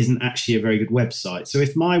website isn't actually a very good website. So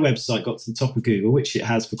if my website got to the top of Google, which it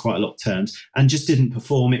has for quite a lot of terms, and just didn't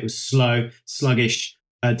perform, it was slow, sluggish,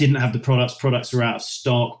 didn't have the products were out of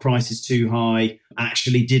stock, prices too high,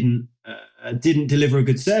 actually didn't deliver a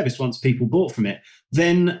good service once people bought from it,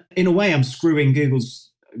 then in a way I'm screwing Google's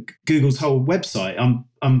whole website.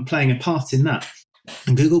 I'm playing a part in that.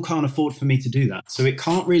 And Google can't afford for me to do that. So it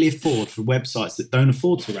can't really afford for websites that don't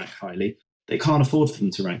afford to rank highly. They can't afford for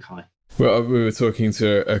them to rank high. Well, we were talking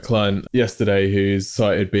to a client yesterday whose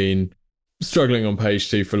site had been struggling on page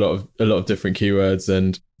 2 for a lot of different keywords,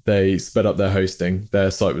 and they sped up their hosting.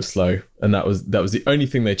 Their site was slow, and that was the only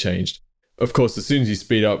thing they changed. Of course, as soon as you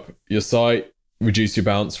speed up your site, reduce your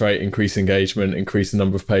bounce rate, increase engagement, increase the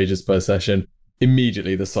number of pages per session,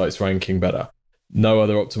 immediately the site's ranking better. No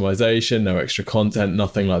other optimization, no extra content,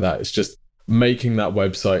 nothing like that. It's just making that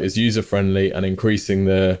website as user-friendly and increasing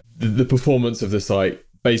the performance of the site,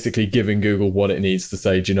 basically giving Google what it needs to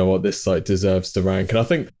say, do you know what, this site deserves to rank. And I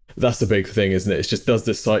think that's the big thing, isn't it? It's just, does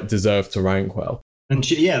this site deserve to rank well? And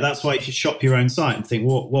yeah, that's why you should shop your own site and think,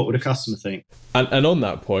 what would a customer think? And on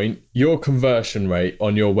that point, your conversion rate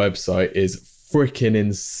on your website is freaking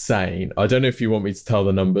insane. I don't know if you want me to tell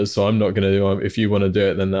the numbers, so I'm not going to do it. If you want to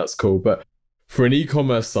do it, then that's cool. But for an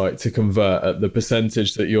e-commerce site to convert at the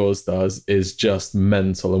percentage that yours does is just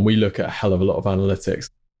mental. And we look at a hell of a lot of analytics.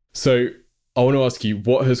 So I want to ask you,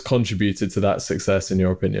 what has contributed to that success in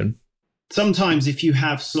your opinion? Sometimes if you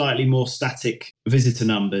have slightly more static visitor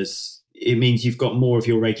numbers, it means you've got more of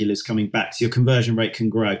your regulars coming back, so your conversion rate can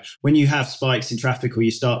grow. When you have spikes in traffic, or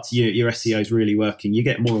your SEO is really working, you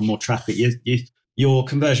get more and more traffic, your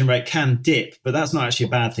conversion rate can dip, but that's not actually a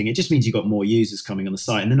bad thing. It just means you've got more users coming on the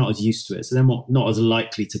site and they're not as used to it, so they're not as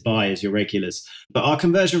likely to buy as your regulars. But our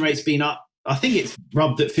conversion rate's been up. I think it's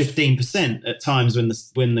rubbed at 15% at times when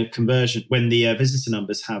the visitor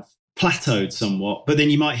numbers have plateaued somewhat, but then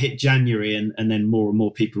you might hit January and then more and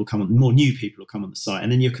more people will come on, more new people will come on the site,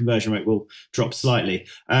 and then your conversion rate will drop slightly.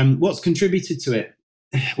 What's contributed to it?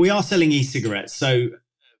 We are selling e-cigarettes, so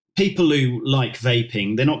people who like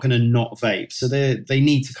vaping, they're not going to not vape, so they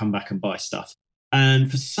need to come back and buy stuff. And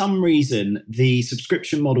for some reason, the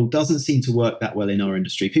subscription model doesn't seem to work that well in our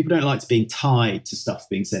industry. People don't like to being tied to stuff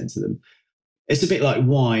being sent to them. It's a bit like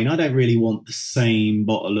wine. I don't really want the same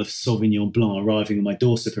bottle of Sauvignon Blanc arriving on my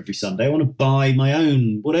doorstep every Sunday. I want to buy my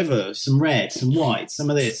own, whatever, some red, some white, some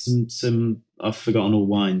of this, some I've forgotten all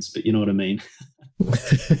wines, but you know what I mean.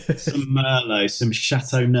 some Merlot, some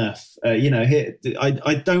Chateau Neuf. Here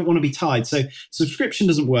I don't want to be tied. So subscription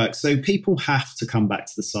doesn't work. So people have to come back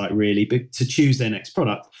to the site really to choose their next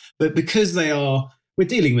product. But because we're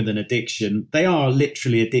dealing with an addiction, they are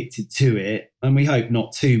literally addicted to it, and we hope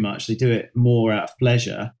not too much. They do it more out of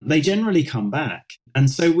pleasure. They generally come back, and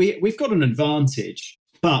so we've got an advantage.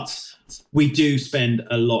 But we do spend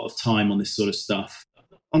a lot of time on this sort of stuff.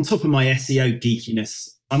 On top of my SEO geekiness,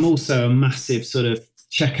 I'm also a massive sort of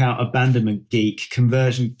checkout abandonment geek,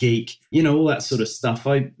 conversion geek, all that sort of stuff.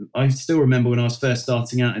 I still remember when I was first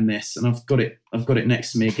starting out in this, and I've got it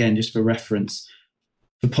next to me again just for reference,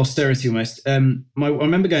 for posterity almost. I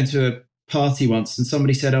remember going to a party once, and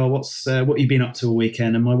somebody said, "Oh, what have you been up to all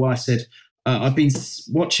weekend?" And my wife said, "I've been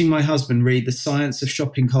watching my husband read The Science of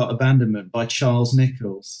Shopping Cart Abandonment by Charles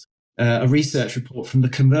Nichols, a research report from the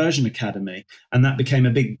Conversion Academy." And that became a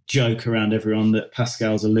big joke around everyone that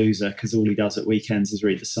Pascal's a loser because all he does at weekends is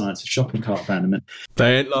read The Science of Shopping Cart Abandonment.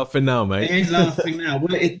 They ain't laughing now, mate. They ain't laughing now.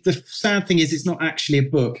 Well, the sad thing is it's not actually a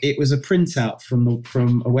book. It was a printout from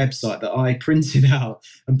a website that I printed out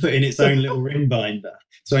and put in its own little ring binder.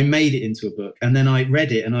 So I made it into a book, and then I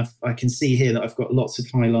read it, and I can see here that I've got lots of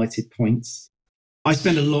highlighted points. I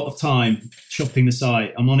spend a lot of time shopping the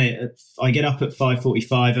site. I'm on it. I get up at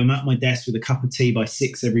 5:45. I'm at my desk with a cup of tea by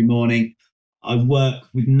 6 every morning. I work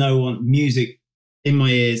with no one, music in my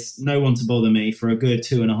ears, no one to bother me for a good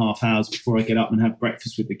 2.5 hours before I get up and have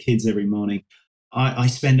breakfast with the kids every morning. I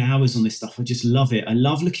spend hours on this stuff. I just love it. I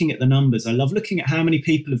love looking at the numbers. I love looking at how many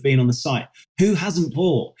people have been on the site. Who hasn't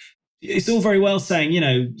bought? It's all very well saying,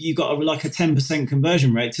 you got like a 10%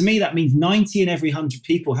 conversion rate. To me, that means 90 in every 100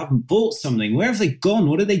 people haven't bought something. Where have they gone?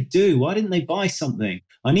 What did they do? Why didn't they buy something?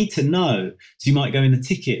 I need to know. So you might go in the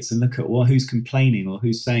tickets and look at, who's complaining or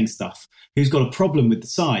who's saying stuff, who's got a problem with the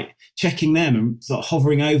site, checking them and sort of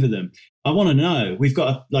hovering over them. I want to know. We've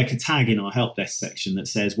got a tag in our help desk section that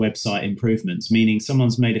says website improvements, meaning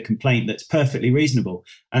someone's made a complaint that's perfectly reasonable.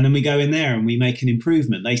 And then we go in there and we make an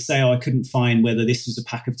improvement. They say, I couldn't find whether this was a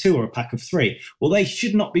pack of 2 or a pack of 3. Well, they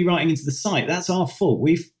should not be writing into the site. That's our fault.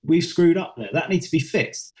 We've screwed up there. That needs to be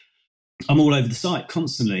fixed. I'm all over the site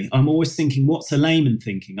constantly. I'm always thinking, what's a layman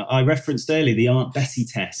thinking? I referenced earlier the Aunt Bessie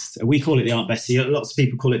test. We call it the Aunt Bessie. Lots of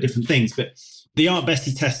people call it different things. But the Aunt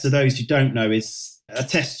Bessie test, to those who don't know, is a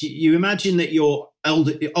test. You imagine that your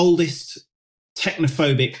oldest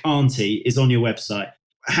technophobic auntie is on your website.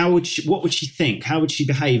 What would she think? How would she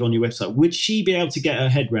behave on your website? Would she be able to get her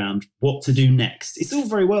head around what to do next? It's all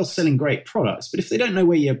very well selling great products, but if they don't know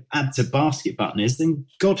where your add to basket button is, then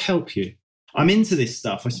God help you. I'm into this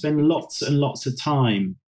stuff. I spend lots and lots of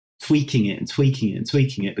time tweaking it and tweaking it and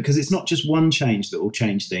tweaking it, because it's not just one change that will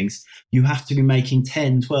change things. You have to be making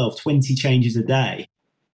 10, 12, 20 changes a day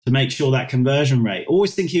to make sure that conversion rate.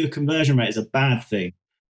 Always think your conversion rate is a bad thing.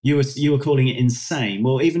 You were calling it insane.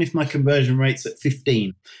 Well, even if my conversion rate's at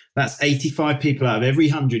 15, that's 85 people out of every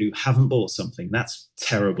 100 who haven't bought something. That's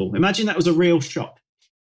terrible. Imagine that was a real shop.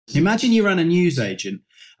 Imagine you ran a newsagent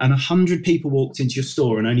and 100 people walked into your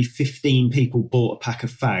store and only 15 people bought a pack of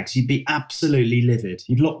fags. You'd be absolutely livid.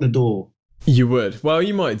 You'd lock the door. You would. Well,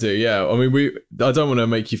 you might do, yeah. I mean, I don't want to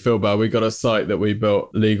make you feel bad. We got a site that we built,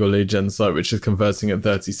 Legal Lead Gen site, which is converting at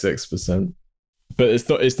 36%. But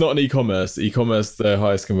it's not an e-commerce. E-commerce, the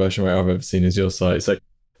highest conversion rate I've ever seen is your site. So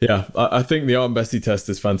yeah, I think the Aunt Bessie test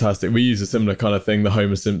is fantastic. We use a similar kind of thing, the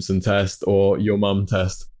Homer Simpson test or your mum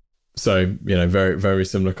test. So, very, very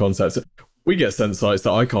similar concepts. We get sent sites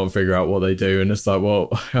that I can't figure out what they do. And it's like, well,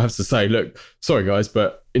 I have to say, look, sorry guys,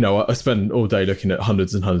 but I spend all day looking at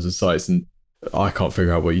hundreds and hundreds of sites and I can't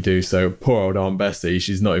figure out what you do. So poor old Aunt Bessie,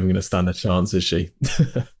 she's not even going to stand a chance, is she?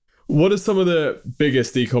 What are some of the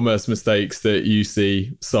biggest e-commerce mistakes that you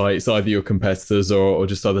see sites, either your competitors or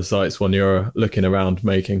just other sites when you're looking around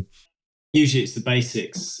making? Usually it's the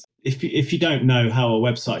basics. If you don't know how a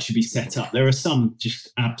website should be set up, there are some just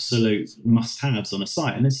absolute must-haves on a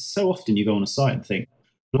site. And it's so often you go on a site and think,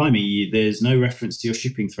 blimey, there's no reference to your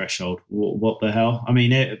shipping threshold. What the hell? I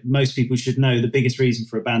mean, most people should know the biggest reason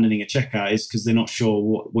for abandoning a checkout is because they're not sure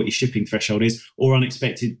what your shipping threshold is or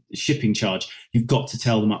unexpected shipping charge. You've got to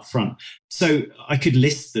tell them up front. So I could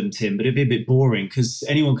list them, Tim, but it'd be a bit boring because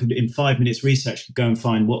anyone could, in 5 minutes research, could go and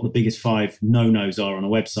find what the biggest 5 no-nos are on a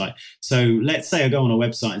website. So let's say I go on a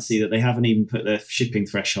website and see that they haven't even put their shipping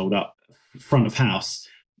threshold up front of house.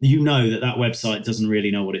 You know that website doesn't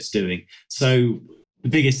really know what it's doing. So the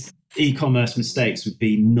biggest e-commerce mistakes would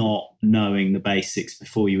be not knowing the basics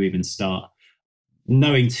before you even start.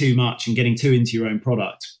 Knowing too much and getting too into your own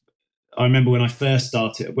product. I remember when I first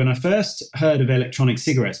heard of electronic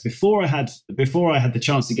cigarettes, before I had the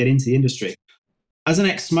chance to get into the industry, as an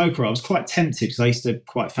ex-smoker, I was quite tempted because I used to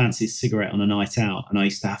quite fancy a cigarette on a night out, and I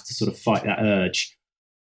used to have to sort of fight that urge.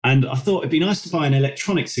 And I thought it'd be nice to buy an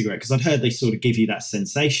electronic cigarette because I'd heard they sort of give you that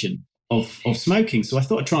sensation of smoking. So I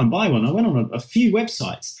thought I'd try and buy one. I went on a few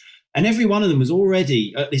websites, and every one of them was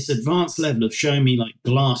already at this advanced level of showing me like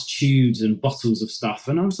glass tubes and bottles of stuff.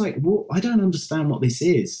 And I was like, well, I don't understand what this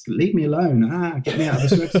is. Leave me alone. Get me out of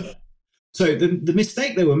this website. So the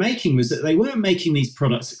mistake they were making was that they weren't making these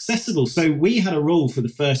products accessible. So we had a rule for the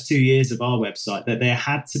first 2 years of our website that there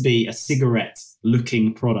had to be a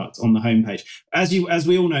cigarette-looking product on the homepage. As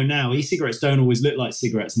we all know now, e-cigarettes don't always look like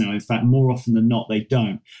cigarettes now. In fact, more often than not, they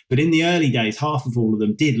don't. But in the early days, half of all of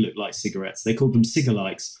them did look like cigarettes. They called them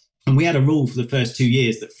cigalikes. And we had a rule for the first 2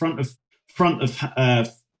 years that front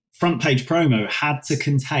page promo had to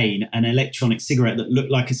contain an electronic cigarette that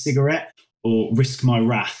looked like a cigarette, or risk my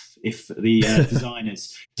wrath if the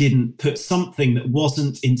designers didn't put something that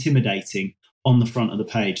wasn't intimidating on the front of the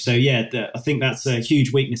page. So yeah, I think that's a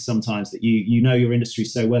huge weakness sometimes, that you know your industry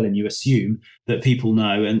so well and you assume that people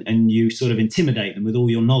know, and you sort of intimidate them with all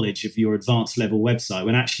your knowledge of your advanced level website,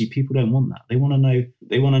 when actually people don't want that. They want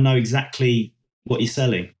to know exactly what you're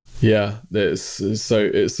selling. Yeah, it's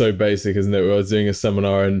so basic, isn't it? I was doing a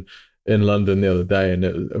seminar in London the other day,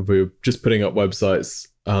 and we were just putting up websites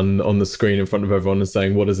on the screen in front of everyone and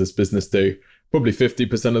saying, what does this business do? Probably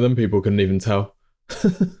 50% of them people couldn't even tell.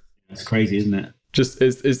 It's crazy, isn't it? Just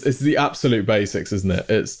it's the absolute basics, isn't it?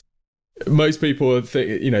 It's most people are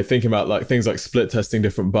thinking about like things like split testing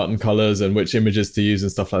different button colors and which images to use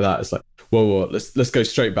and stuff like that. It's like, whoa, let's go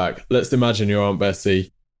straight back. Let's imagine your Aunt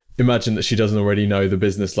Bessie. Imagine that she doesn't already know the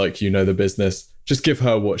business like you know the business. Just give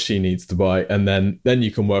her what she needs to buy, and then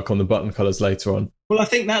you can work on the button colors later on. Well, I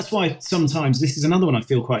think that's why sometimes, this is another one I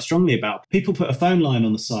feel quite strongly about, people put a phone line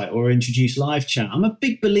on the site or introduce live chat. I'm a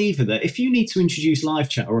big believer that if you need to introduce live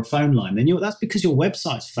chat or a phone line, then that's because your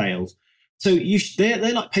website's failed. So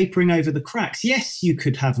they're like papering over the cracks. Yes, you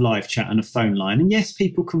could have live chat and a phone line, and yes,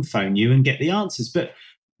 people can phone you and get the answers, but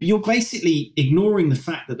you're basically ignoring the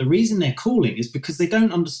fact that the reason they're calling is because they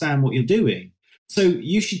don't understand what you're doing. So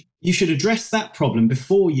you should address that problem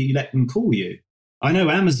before you let them call you. I know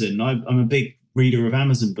Amazon, I'm a big reader of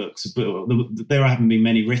Amazon books, but there haven't been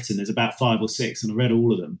many written. There's about 5 or 6, and I read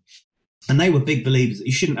all of them. And they were big believers that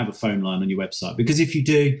you shouldn't have a phone line on your website, because if you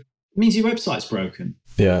do, it means your website's broken.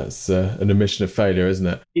 Yeah, it's an admission of failure, isn't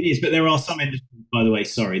it? It is, but there are some industries, by the way,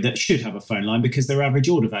 that should have a phone line because their average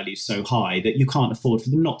order value is so high that you can't afford for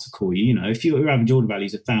them not to call you. You know, if your average order value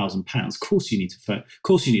is £1,000, of course you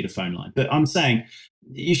need a phone line. But I'm saying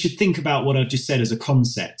you should think about what I've just said as a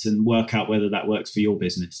concept and work out whether that works for your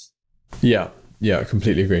business. Yeah, I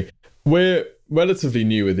completely agree. We're relatively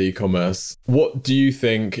new with e-commerce. What do you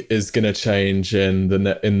think is going to change in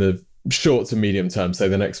the short to medium term, say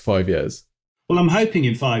the next 5 years? Well, I'm hoping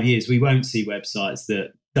in 5 years we won't see websites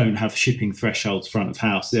that don't have shipping thresholds front of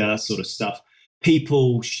house, that sort of stuff.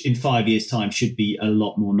 People in 5 years' time should be a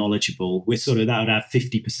lot more knowledgeable. That would add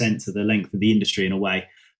 50% to the length of the industry in a way.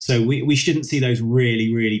 So we shouldn't see those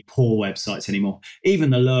really, really poor websites anymore. Even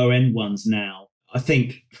the lower end ones now, I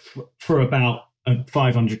think for about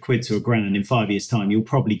 500 quid to £1,000 in 5 years' time, you'll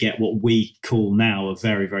probably get what we call now a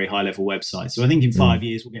very, very high level website. So I think in 5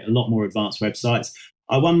 years, we'll get a lot more advanced websites.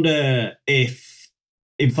 I wonder if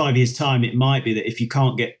in 5 years' time, it might be that if you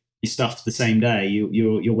can't get your stuff the same day,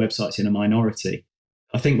 your website's in a minority.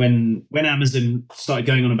 I think when Amazon started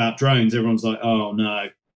going on about drones, everyone's like, oh no,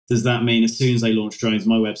 does that mean as soon as they launch drones,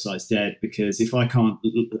 my website's dead? Because if I can't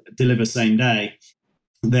deliver same day,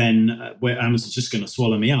 then Amazon's just going to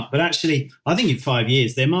swallow me up. But actually, I think in 5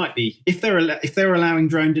 years, there might be, if they're allowing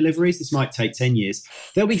drone deliveries, this might take 10 years,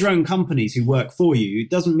 there'll be drone companies who work for you.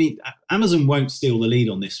 It doesn't mean Amazon won't steal the lead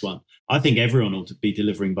on this one. I think everyone ought to be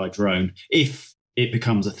delivering by drone if it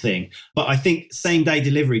becomes a thing. But I think same day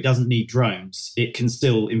delivery doesn't need drones. It can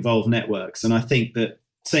still involve networks. And I think that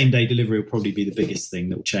same day delivery will probably be the biggest thing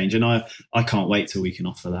that will change. And I can't wait till we can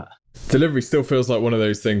offer that. Delivery still feels like one of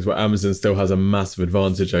those things where Amazon still has a massive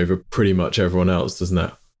advantage over pretty much everyone else, doesn't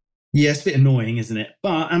it? Yeah, it's a bit annoying, isn't it?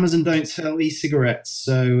 But Amazon don't sell e-cigarettes,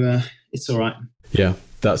 so it's all right. Yeah,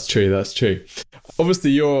 that's true.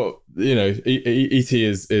 Obviously, ET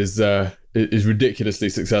is ridiculously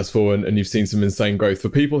successful, and you've seen some insane growth. For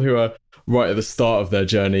people who are right at the start of their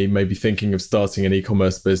journey, maybe thinking of starting an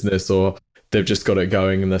e-commerce business, or they've just got it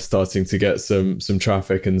going and they're starting to get some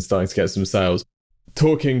traffic and starting to get some sales.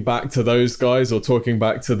 Talking back to those guys, or talking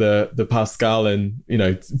back to the Pascal in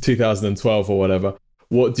 2012 or whatever,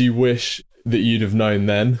 what do you wish that you'd have known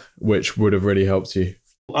then, which would have really helped you?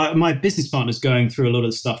 My business partner's going through a lot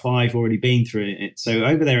of the stuff I've already been through. So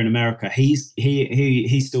over there in America, he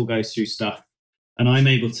still goes through stuff and I'm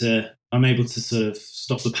able to sort of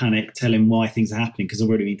stop the panic, tell him why things are happening because I've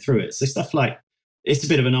already been through it. So stuff like, it's a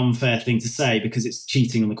bit of an unfair thing to say because it's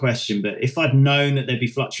cheating on the question, but if I'd known that there'd be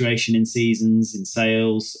fluctuation in seasons, in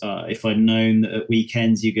sales, if I'd known that at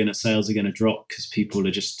weekends sales are going to drop because people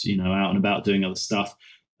are just, out and about doing other stuff.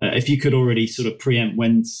 If you could already sort of preempt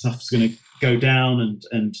when stuff's going to go down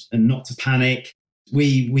and not to panic.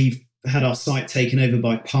 We've had our site taken over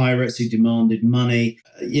by pirates who demanded money.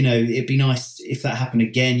 It'd be nice if that happened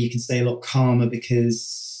again. You can stay a lot calmer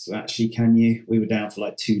because actually, can you? We were down for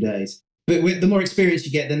like 2 days. But the more experience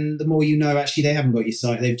you get, then the more actually they haven't got your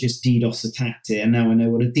site. They've just DDoS attacked it. And now I know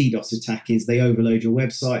what a DDoS attack is. They overload your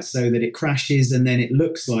website so that it crashes and then it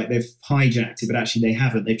looks like they've hijacked it, but actually they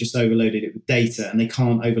haven't. They've just overloaded it with data, and they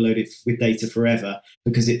can't overload it with data forever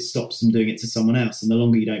because it stops them doing it to someone else. And the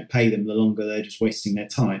longer you don't pay them, the longer they're just wasting their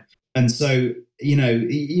time. And so,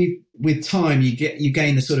 with time, you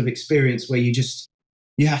gain the sort of experience where you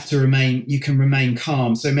can remain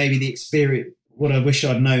calm. So maybe the experience, what I wish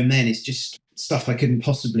I'd known then is just stuff I couldn't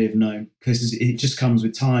possibly have known because it just comes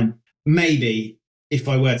with time. Maybe if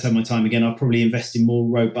I were to have my time again, I'd probably invest in more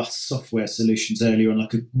robust software solutions earlier on,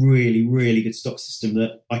 like a really, really good stock system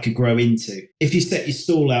that I could grow into. If you set your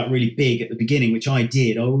stall out really big at the beginning, which I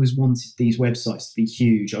did, I always wanted these websites to be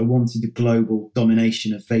huge. I wanted the global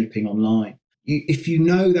domination of vaping online. If you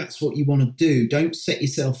know that's what you want to do, don't set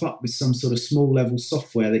yourself up with some sort of small level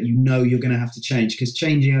software that you're going to have to change, because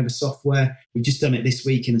changing over software, we've just done it this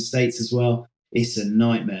week in the States as well. It's a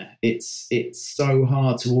nightmare. It's so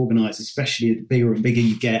hard to organize, especially the bigger and bigger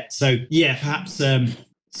you get. So yeah, perhaps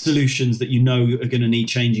solutions that are going to need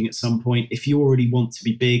changing at some point. If you already want to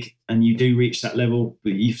be big and you do reach that level,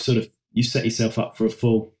 but you set yourself up for a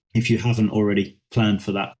fall if you haven't already planned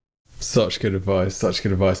for that. Such good advice.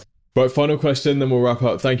 Right, final question, then we'll wrap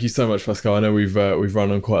up. Thank you so much, Pascal. I know we've run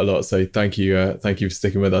on quite a lot, so thank you for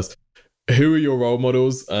sticking with us. Who are your role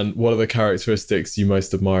models, and what are the characteristics you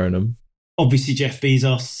most admire in them? Obviously, Jeff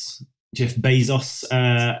Bezos. He's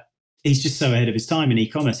just so ahead of his time in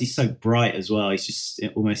e-commerce. He's so bright as well. He's just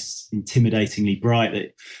almost intimidatingly bright.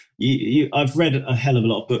 That I've read a hell of a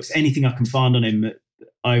lot of books. Anything I can find on him,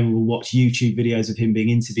 I will watch YouTube videos of him being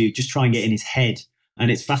interviewed. Just try and get in his head. And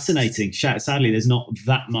it's fascinating. Sadly, there's not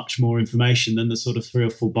that much more information than the sort of 3 or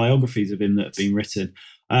 4 biographies of him that have been written.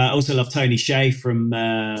 I also love Tony Hsieh from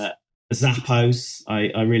Zappos.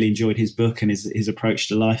 I really enjoyed his book and his approach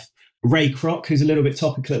to life. Ray Kroc, who's a little bit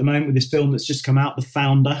topical at the moment with this film that's just come out, The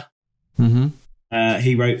Founder. Mm-hmm.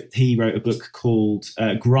 He wrote a book called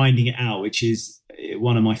Grinding It Out, which is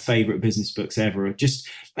one of my favorite business books ever. Just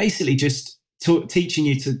basically teaching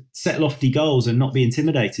you to set lofty goals and not be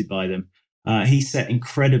intimidated by them. He set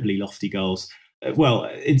incredibly lofty goals. Well,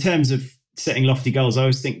 in terms of setting lofty goals, I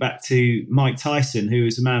always think back to Mike Tyson, who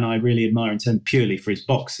is a man I really admire in terms purely for his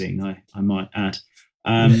boxing, I might add.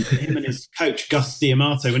 Him and his coach, Gus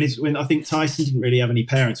D'Amato, when I think Tyson didn't really have any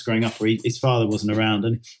parents growing up, or his father wasn't around,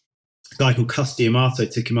 and a guy called Gus D'Amato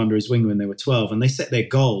took him under his wing when they were 12, and they set their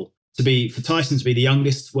goal for Tyson to be the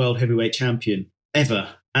youngest world heavyweight champion ever.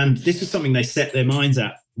 And this was something they set their minds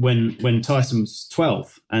at when Tyson was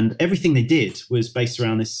 12, and everything they did was based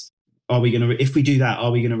around this. If we do that, are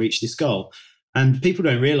we going to reach this goal? And people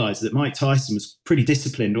don't realize that Mike Tyson was pretty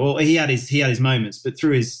disciplined, or he had his moments, but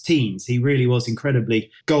through his teens, he really was incredibly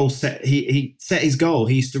goal set. He set his goal.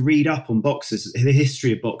 He used to read up on boxers, the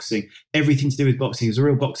history of boxing, everything to do with boxing. He was a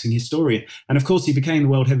real boxing historian. And of course, he became the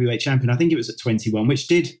world heavyweight champion. I think it was at 21, which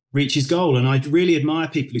did reach his goal. And I really admire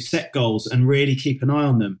people who set goals and really keep an eye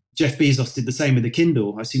on them. Jeff Bezos did the same with the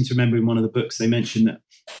Kindle. I seem to remember in one of the books they mentioned that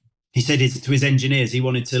he said to his engineers, he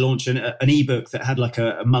wanted to launch an ebook that had like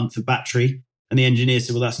a month of battery. And the engineers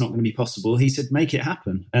said, well, that's not going to be possible. He said, make it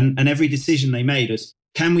happen. And every decision they made was,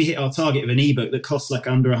 can we hit our target of an ebook that costs like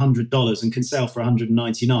under $100 and can sell for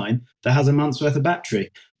 $199 that has a month's worth of battery?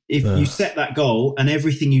 If you set that goal and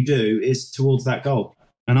everything you do is towards that goal.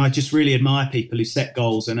 And I just really admire people who set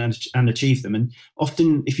goals and achieve them. And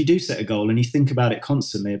often if you do set a goal and you think about it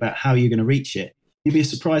constantly about how you're going to reach it, you'd be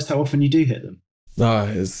surprised how often you do hit them.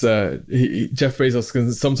 Jeff Bezos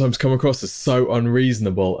can sometimes come across as so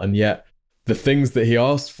unreasonable, and yet the things that he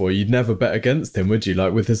asked for, you'd never bet against him, would you?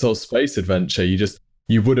 Like with his whole space adventure,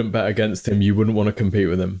 you wouldn't bet against him. You wouldn't want to compete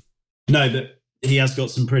with him. No, but he has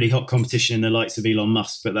got some pretty hot competition in the likes of Elon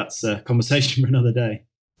Musk, but that's a conversation for another day.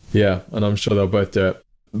 Yeah, and I'm sure they'll both do it.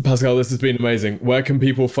 Pascal, this has been amazing. Where can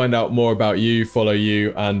people find out more about you, follow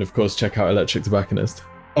you, and of course, check out Electric Tobacconist?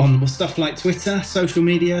 On stuff like Twitter, social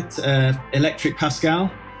media, Electric Pascal.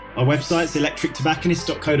 Our website's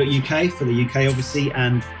electrictobacconist.co.uk for the UK, obviously,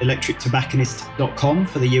 and electrictobacconist.com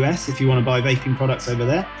for the US if you want to buy vaping products over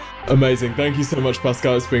there. Amazing. Thank you so much,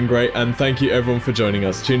 Pascal. It's been great. And thank you everyone for joining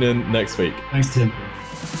us. Tune in next week. Thanks, Tim.